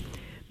individual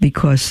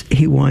because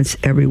he wants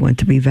everyone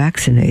to be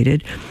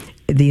vaccinated.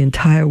 The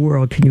entire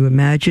world. Can you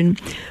imagine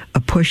a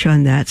push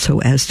on that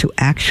so as to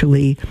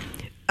actually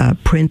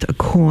print a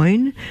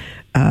coin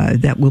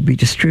that will be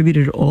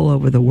distributed all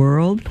over the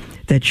world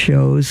that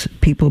shows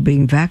people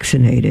being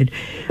vaccinated?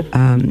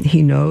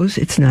 He knows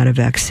it's not a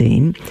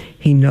vaccine.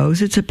 He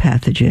knows it's a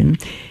pathogen.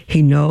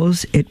 He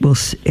knows it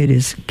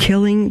is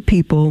killing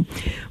people.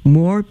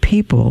 More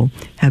people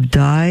have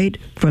died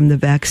from the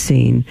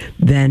vaccine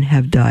than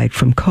have died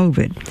from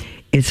COVID.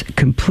 It's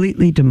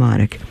completely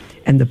demonic,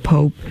 and the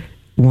Pope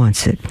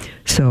wants it.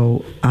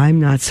 So I'm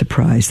not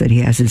surprised that he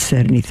hasn't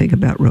said anything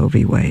about Roe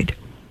v. Wade.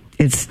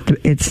 It's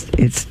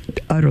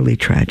utterly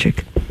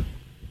tragic.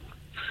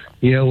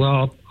 Yeah,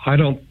 well,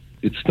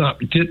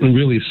 it didn't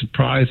really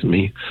surprise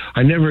me.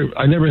 I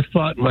never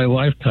thought in my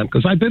lifetime,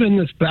 because I've been in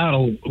this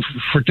battle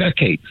for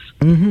decades,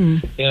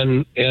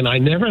 and I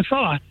never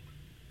thought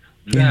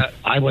that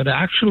I would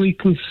actually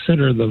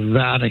consider the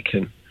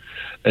Vatican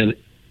an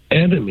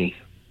enemy.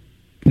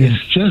 Yeah.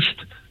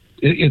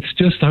 It's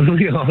just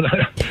unreal.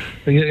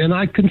 And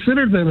I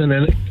consider them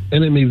an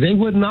enemy. They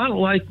would not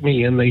like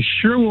me, and they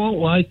sure won't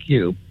like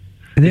you.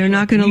 They're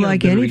not going to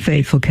like any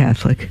faithful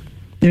Catholic.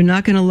 They're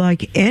not going to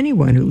like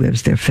anyone who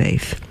lives their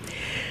faith.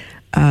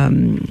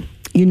 I'm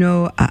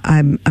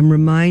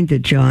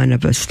reminded, John,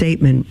 of a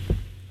statement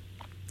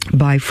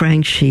by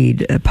Frank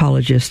Sheed,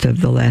 apologist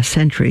of the last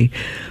century,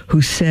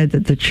 who said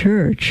that the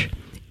Church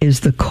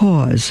is the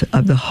cause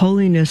of the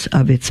holiness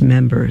of its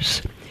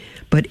members,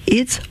 but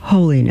its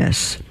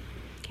holiness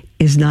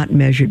is not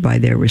measured by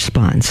their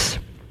response.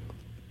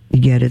 You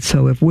get it?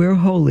 So if we're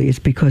holy, it's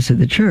because of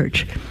the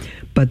Church.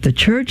 But the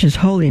Church's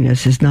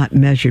holiness is not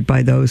measured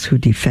by those who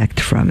defect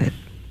from it.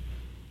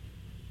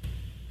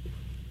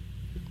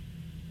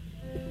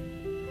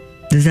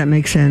 Does that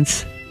make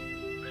sense?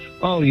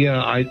 Oh,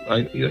 yeah.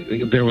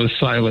 There was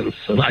silence.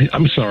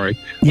 I'm sorry.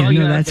 Yeah,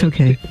 that's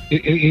okay.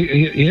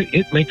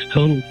 It makes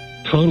total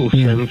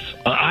sense.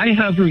 I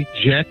have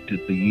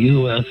rejected the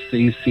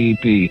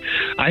USCCB.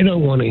 I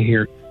don't want to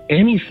hear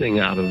anything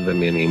out of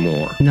them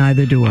anymore.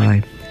 Neither do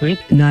I.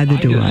 Neither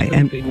do I.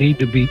 And they need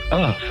to be,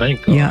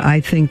 thank God. Yeah, I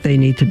think they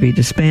need to be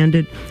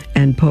disbanded,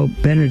 and Pope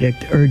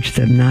Benedict urged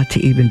them not to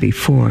even be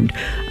formed.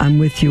 I'm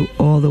with you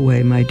all the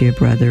way, my dear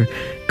brother.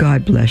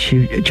 God bless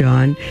you,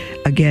 John.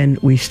 Again,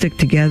 we stick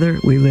together,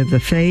 we live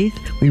the faith,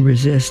 we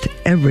resist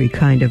every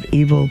kind of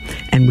evil,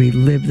 and we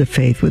live the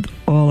faith with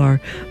all our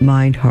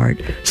mind,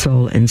 heart,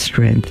 soul, and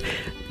strength.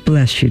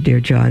 Bless you, dear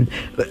John.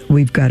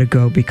 We've got to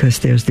go because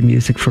there's the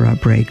music for our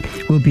break.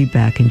 We'll be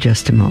back in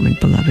just a moment,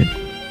 beloved.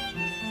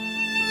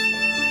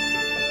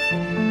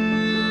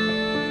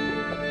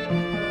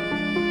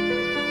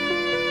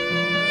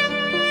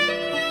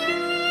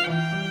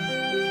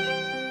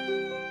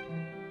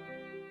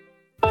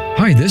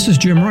 Hi, this is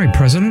Jim Wright,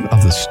 president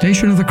of the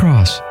Station of the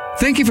Cross.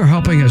 Thank you for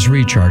helping us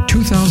reach our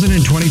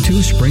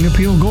 2022 Spring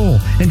Appeal goal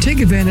and take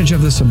advantage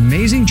of this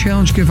amazing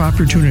challenge gift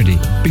opportunity.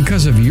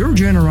 Because of your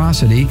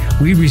generosity,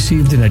 we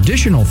received an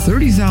additional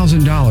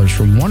 $30,000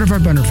 from one of our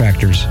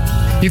benefactors.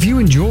 If you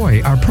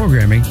enjoy our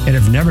programming and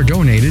have never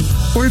donated,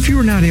 or if you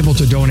were not able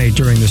to donate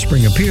during the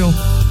Spring Appeal,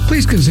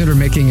 please consider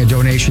making a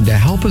donation to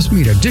help us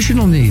meet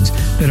additional needs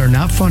that are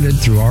not funded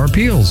through our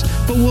appeals,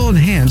 but will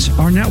enhance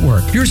our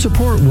network. Your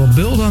support will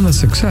build on the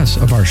success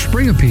of our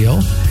Spring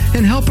Appeal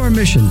and help our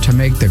mission to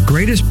make the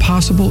greatest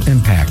possible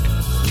impact.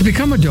 To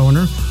become a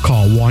donor,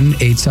 call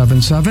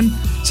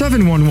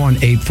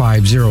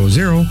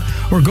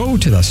 1-877-711-8500 or go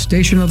to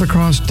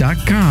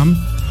thestationofthecross.com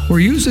or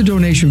use the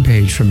donation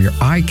page from your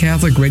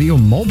iCatholic Radio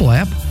mobile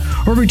app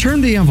or return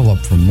the envelope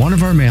from one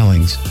of our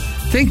mailings.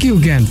 Thank you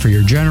again for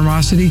your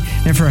generosity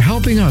and for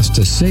helping us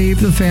to save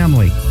the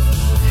family.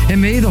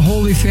 And may the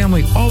Holy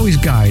Family always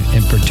guide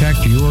and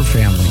protect your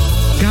family.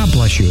 God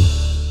bless you.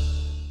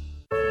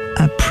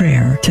 A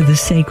prayer to the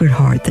Sacred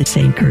Heart that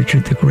St.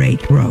 Gertrude the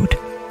Great wrote.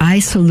 I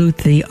salute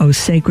thee, O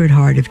Sacred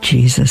Heart of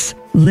Jesus,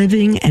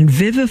 living and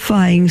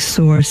vivifying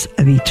source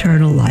of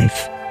eternal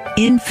life,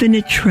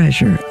 infinite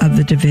treasure of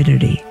the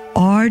divinity,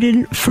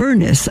 ardent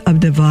furnace of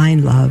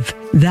divine love.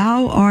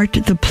 Thou art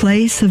the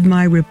place of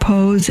my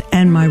repose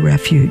and my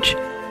refuge.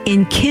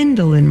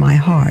 Enkindle in my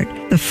heart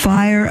the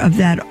fire of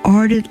that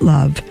ardent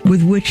love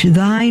with which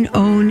thine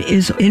own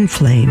is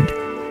inflamed.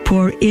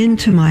 Pour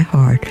into my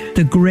heart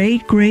the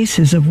great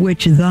graces of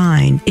which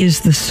thine is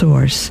the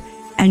source,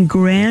 and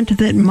grant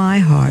that my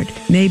heart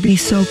may be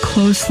so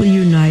closely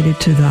united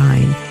to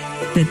thine,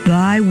 that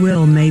thy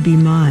will may be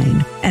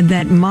mine, and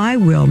that my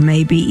will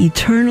may be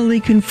eternally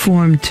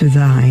conformed to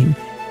thine,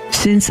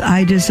 since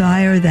I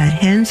desire that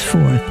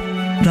henceforth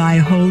thy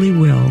holy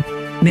will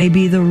may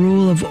be the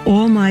rule of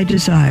all my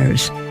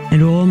desires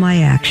and all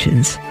my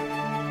actions.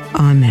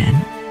 Amen.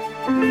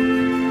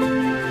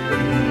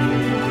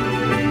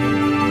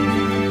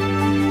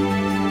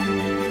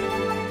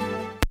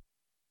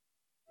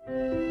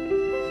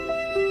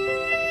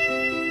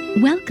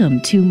 Welcome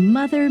to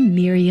Mother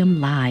Miriam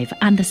Live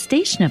on the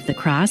Station of the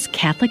Cross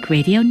Catholic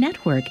Radio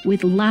Network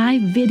with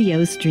live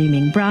video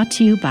streaming brought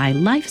to you by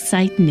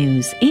LifeSite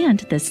News and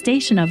the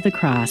Station of the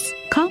Cross.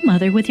 Call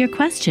Mother with your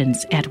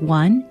questions at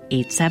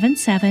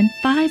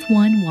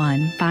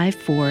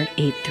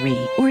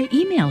 1-877-511-5483 or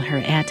email her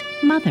at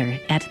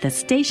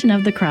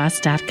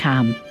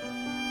mother@thestationofthecross.com.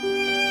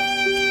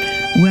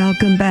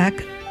 Welcome back.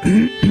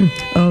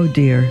 Oh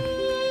dear.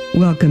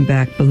 Welcome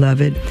back,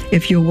 beloved.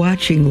 If you're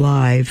watching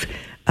live,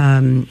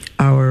 our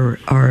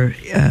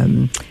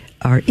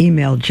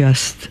email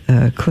just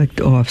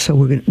clicked off, so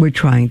we're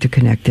trying to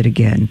connect it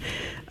again.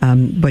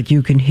 But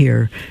you can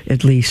hear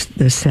at least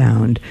the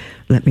sound.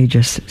 Let me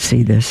just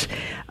see this.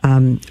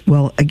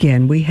 Well,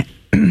 again,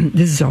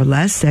 this is our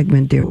last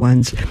segment, dear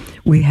ones.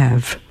 We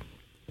have,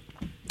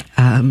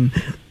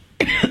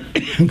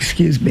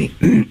 excuse me,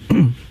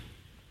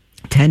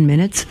 10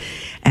 minutes.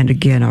 And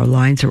again, our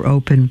lines are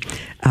open,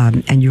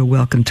 and you're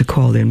welcome to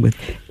call in with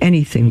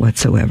anything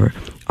whatsoever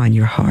on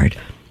your heart.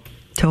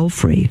 Toll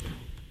free,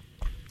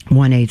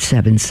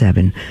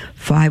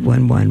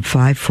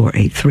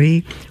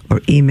 1-877-511-5483,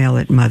 or email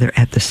at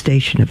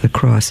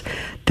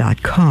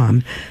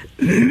mother@thestationofthecross.com.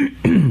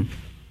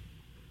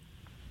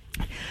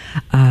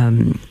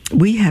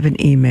 We have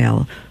an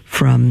email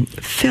from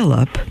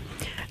Philip.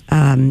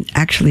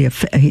 Actually,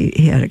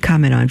 he had a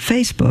comment on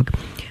Facebook,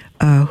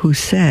 who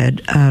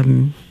said,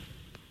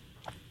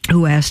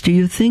 who asked, do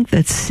you think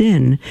that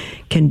sin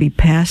can be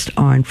passed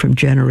on from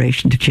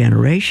generation to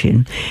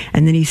generation?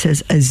 And then he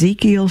says,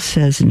 Ezekiel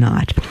says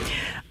not.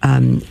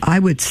 I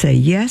would say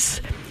yes,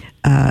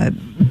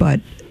 but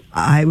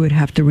I would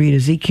have to read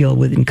Ezekiel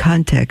within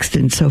context.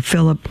 And so,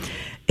 Philip,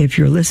 if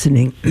you're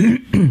listening,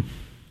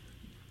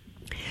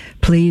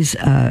 please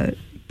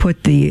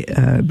put the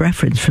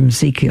reference from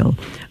Ezekiel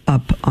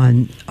up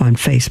on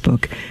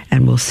Facebook,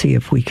 and we'll see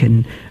if we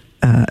can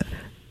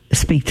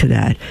speak to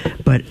that.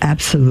 But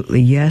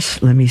absolutely yes.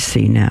 Let me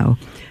see now.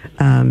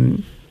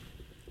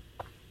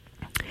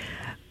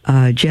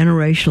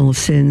 Generational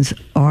sins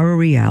are a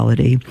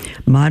reality.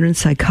 Modern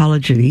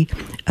psychology,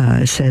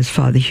 says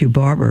Father Hugh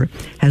Barber,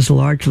 has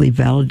largely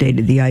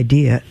validated the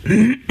idea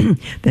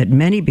that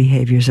many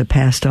behaviors are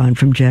passed on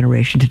from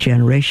generation to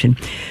generation.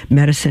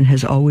 Medicine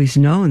has always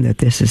known that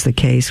this is the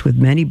case with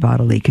many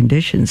bodily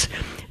conditions.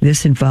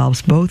 This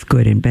involves both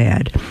good and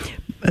bad.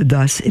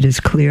 Thus, it is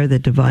clear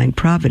that divine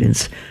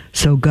providence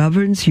so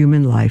governs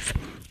human life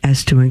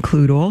as to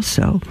include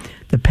also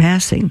the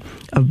passing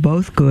of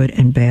both good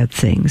and bad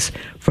things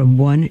from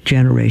one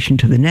generation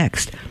to the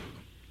next.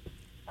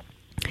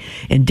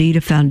 Indeed,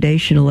 a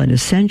foundational and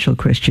essential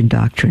Christian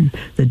doctrine,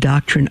 the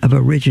doctrine of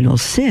original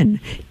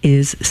sin,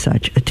 is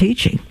such a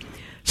teaching.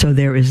 So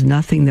there is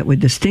nothing that would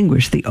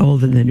distinguish the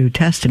Old and the New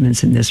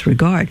Testaments in this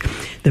regard.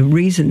 The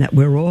reason that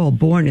we're all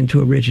born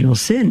into original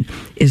sin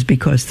is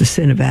because the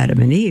sin of Adam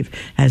and Eve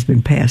has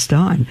been passed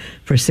on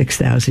for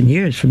 6,000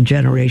 years from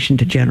generation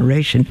to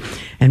generation.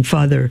 And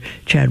Father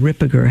Chad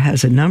Ripperger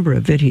has a number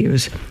of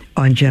videos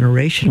on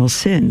generational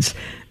sins.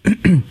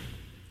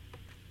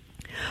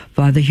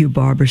 Father Hugh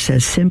Barber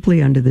says,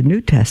 simply under the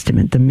New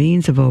Testament, the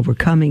means of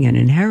overcoming and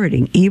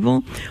inheriting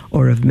evil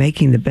or of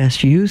making the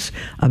best use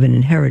of an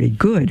inherited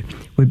good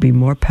would be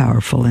more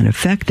powerful and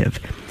effective.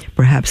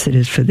 Perhaps it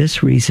is for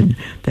this reason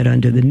that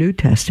under the New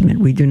Testament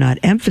we do not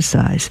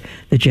emphasize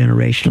the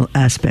generational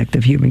aspect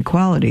of human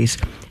qualities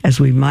as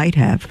we might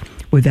have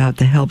without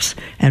the helps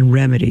and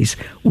remedies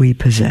we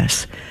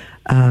possess.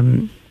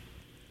 And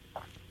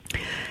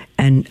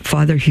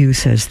Father Hugh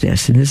says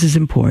this, and this is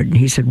important.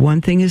 He said,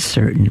 one thing is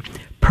certain,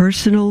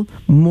 personal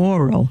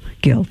moral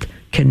guilt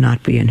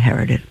cannot be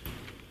inherited.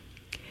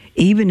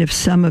 Even if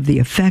some of the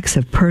effects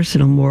of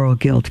personal moral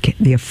guilt,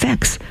 the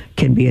effects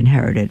can be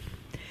inherited.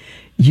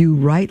 You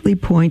rightly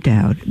point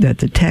out that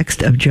the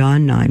text of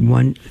John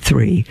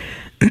 9:1-3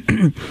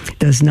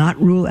 does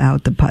not rule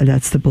out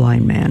that's the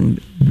blind man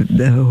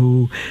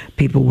who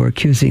people were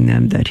accusing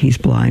them that he's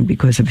blind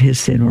because of his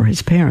sin or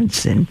his parents'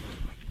 sin.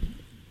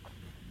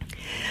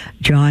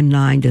 John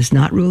 9 does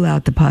not rule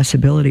out the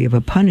possibility of a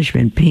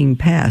punishment being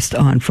passed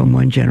on from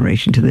one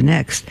generation to the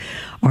next.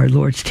 Our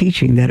Lord's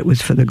teaching that it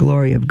was for the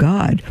glory of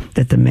God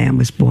that the man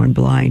was born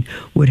blind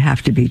would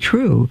have to be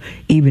true,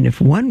 even if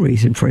one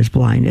reason for his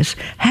blindness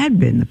had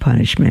been the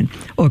punishment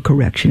or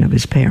correction of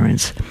his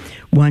parents.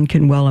 One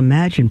can well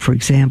imagine, for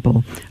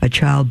example, a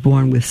child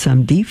born with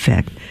some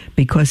defect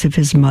because of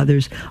his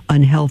mother's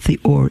unhealthy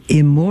or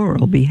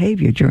immoral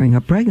behavior during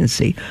her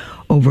pregnancy,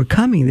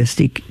 overcoming this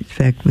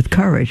defect with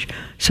courage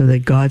so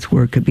that God's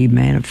work could be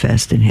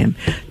manifest in him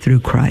through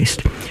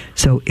Christ.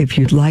 So if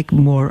you'd like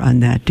more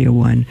on that, dear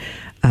one,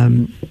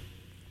 I'm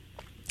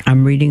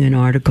reading an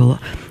article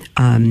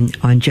on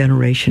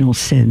generational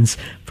sins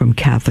from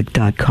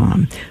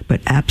Catholic.com.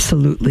 But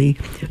absolutely,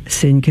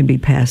 sin can be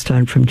passed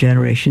on from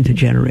generation to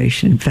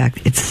generation. In fact,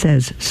 it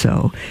says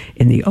so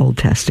in the Old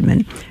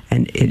Testament,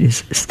 and it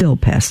is still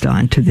passed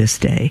on to this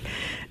day.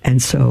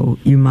 And so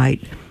you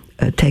might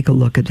take a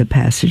look at the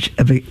passage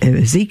of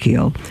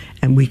Ezekiel,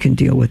 and we can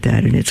deal with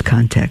that in its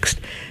context.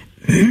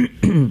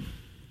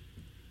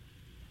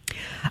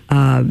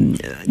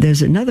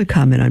 There's another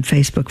comment on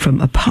Facebook from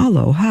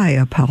Apollo. Hi,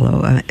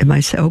 Apollo.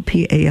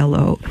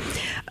 Opalo.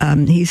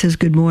 He says,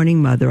 good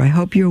morning, Mother. I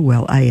hope you're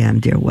well. I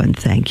am, dear one.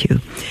 Thank you.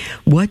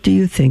 What do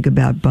you think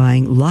about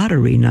buying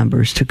lottery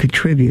numbers to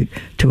contribute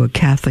to a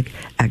Catholic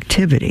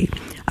activity?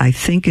 I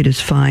think it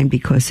is fine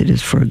because it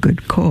is for a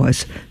good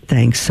cause.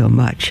 Thanks so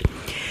much.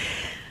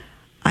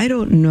 I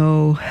don't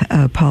know,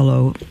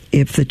 Apollo,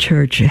 if the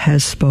Church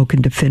has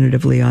spoken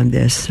definitively on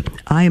this.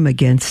 I am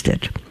against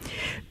it.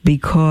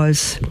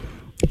 Because,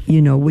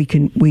 you know, we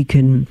can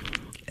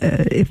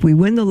if we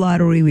win the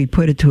lottery, we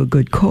put it to a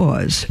good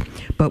cause,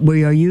 but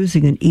we are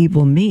using an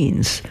evil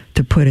means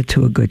to put it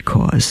to a good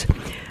cause.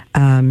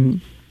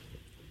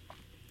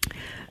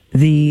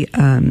 The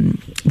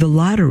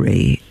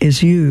lottery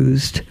is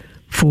used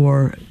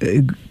for,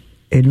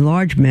 in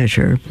large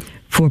measure,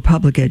 for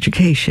public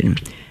education,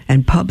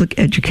 and public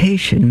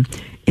education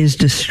is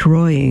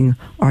destroying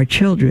our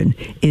children.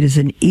 It is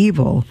an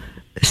evil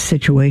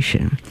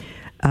situation.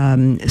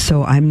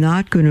 So I'm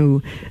not going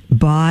to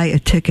buy a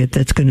ticket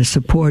that's going to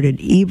support an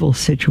evil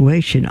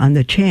situation on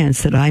the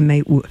chance that I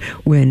may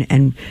win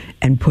and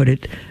put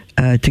it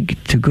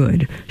to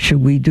good.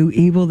 Should we do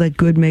evil that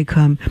good may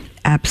come?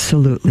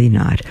 Absolutely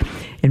not.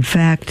 In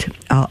fact,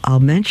 I'll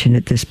mention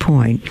at this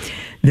point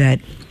that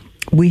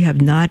we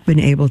have not been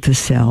able to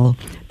sell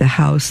the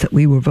house that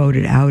we were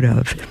voted out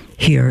of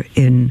here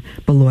in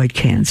Beloit,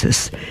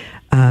 Kansas.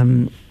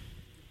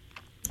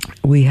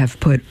 We have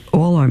put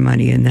all our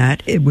money in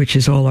that, which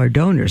is all our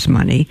donors'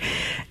 money,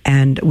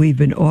 and we've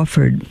been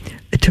offered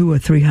 $200,000 or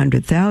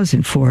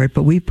 $300,000 for it,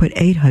 but we put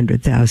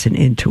 $800,000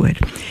 into it,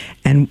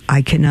 and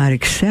I cannot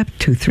accept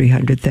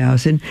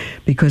 $300,000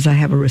 because I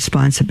have a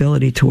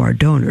responsibility to our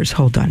donors.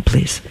 Hold on,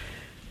 please.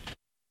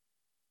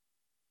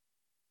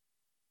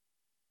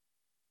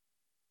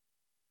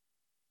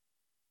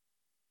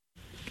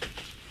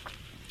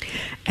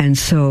 And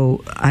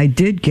so I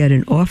did get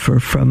an offer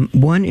from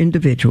one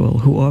individual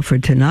who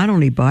offered to not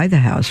only buy the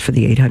house for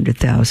the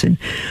 $800,000,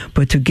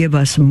 but to give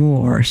us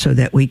more so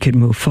that we could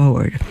move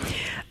forward.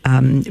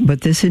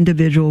 But this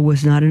individual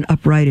was not an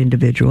upright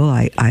individual.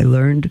 I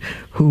learned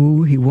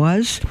who he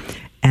was,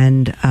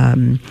 and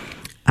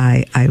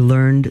I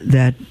learned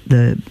that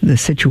the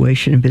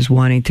situation of his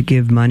wanting to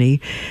give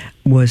money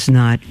was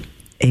not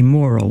a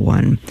moral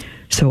one.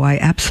 So I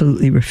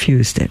absolutely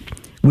refused it.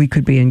 We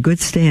could be in good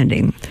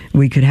standing.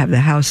 We could have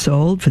the house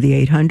sold for the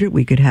 $800,000.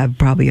 We could have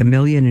probably $1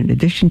 million in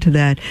addition to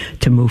that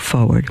to move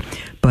forward.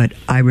 But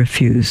I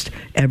refused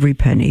every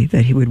penny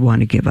that he would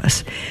want to give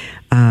us.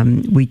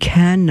 We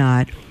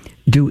cannot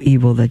do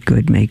evil that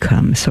good may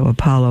come. So,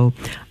 Apollo,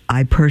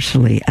 I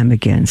personally am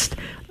against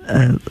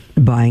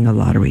buying a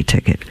lottery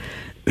ticket.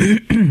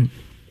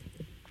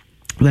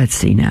 Let's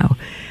see now.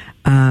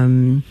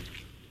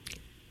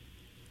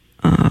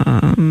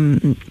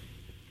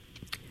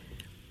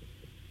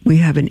 We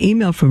have an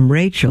email from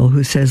Rachel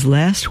who says,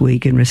 last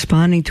week, in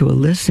responding to a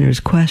listener's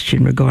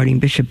question regarding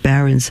Bishop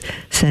Barron's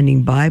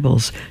sending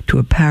Bibles to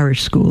a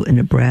parish school in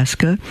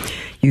Nebraska,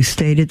 you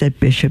stated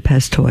that Bishop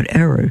has taught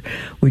error.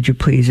 Would you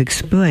please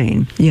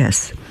explain?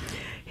 Yes,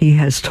 he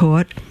has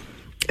taught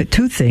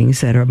two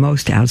things that are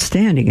most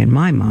outstanding in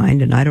my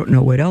mind, and I don't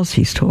know what else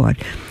he's taught,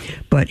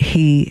 but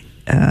he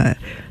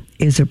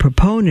is a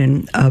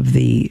proponent of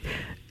the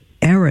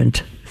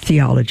errant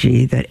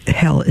theology that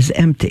hell is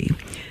empty,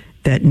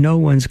 that no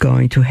one's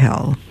going to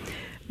hell,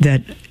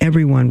 that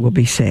everyone will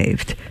be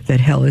saved, that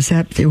hell is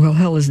empty. Well,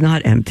 hell is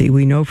not empty.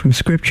 We know from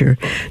Scripture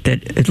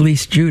that at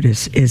least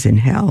Judas is in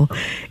hell.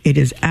 It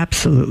is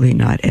absolutely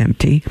not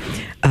empty.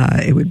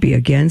 It would be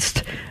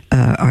against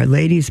Our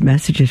Lady's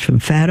messages from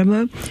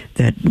Fatima,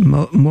 that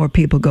more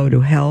people go to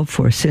hell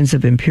for sins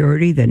of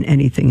impurity than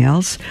anything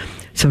else.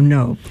 So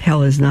no,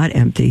 hell is not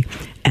empty,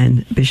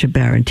 and Bishop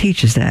Barron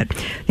teaches that.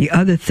 The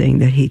other thing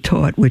that he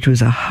taught, which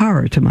was a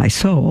horror to my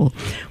soul,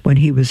 when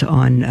he was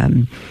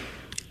on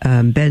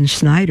Ben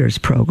Snyder's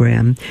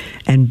program,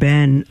 and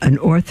Ben, an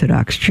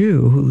Orthodox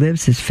Jew who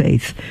lives his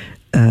faith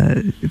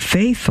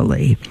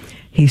faithfully,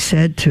 he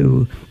said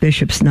to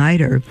Bishop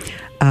Snyder,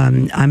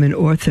 I'm an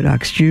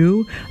Orthodox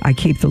Jew. I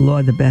keep the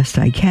law the best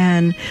I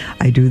can.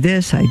 I do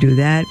this, I do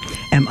that.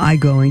 Am I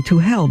going to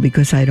hell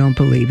because I don't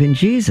believe in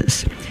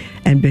Jesus?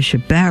 And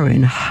Bishop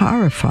Barron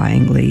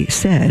horrifyingly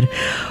said,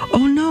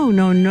 oh,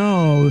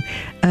 no.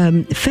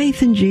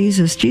 Faith in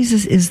Jesus.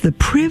 Jesus is the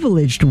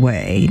privileged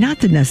way, not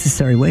the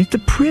necessary way. It's the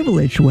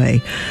privileged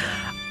way.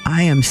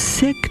 I am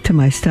sick to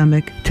my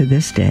stomach to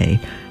this day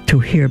to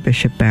hear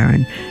Bishop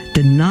Barron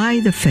deny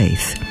the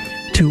faith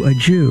to a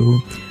Jew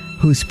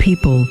whose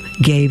people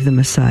gave the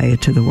Messiah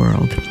to the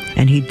world.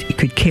 And he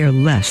could care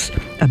less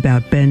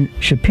about Ben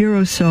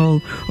Shapiro's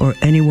soul or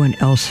anyone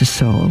else's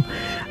soul.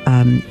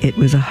 It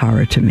was a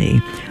horror to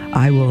me.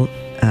 I will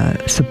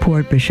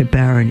support Bishop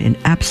Barron in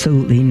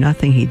absolutely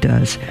nothing he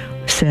does,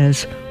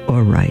 says,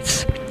 or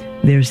writes.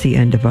 There's the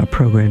end of our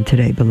program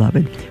today,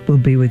 beloved. We'll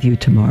be with you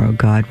tomorrow,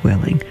 God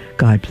willing.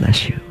 God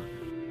bless you.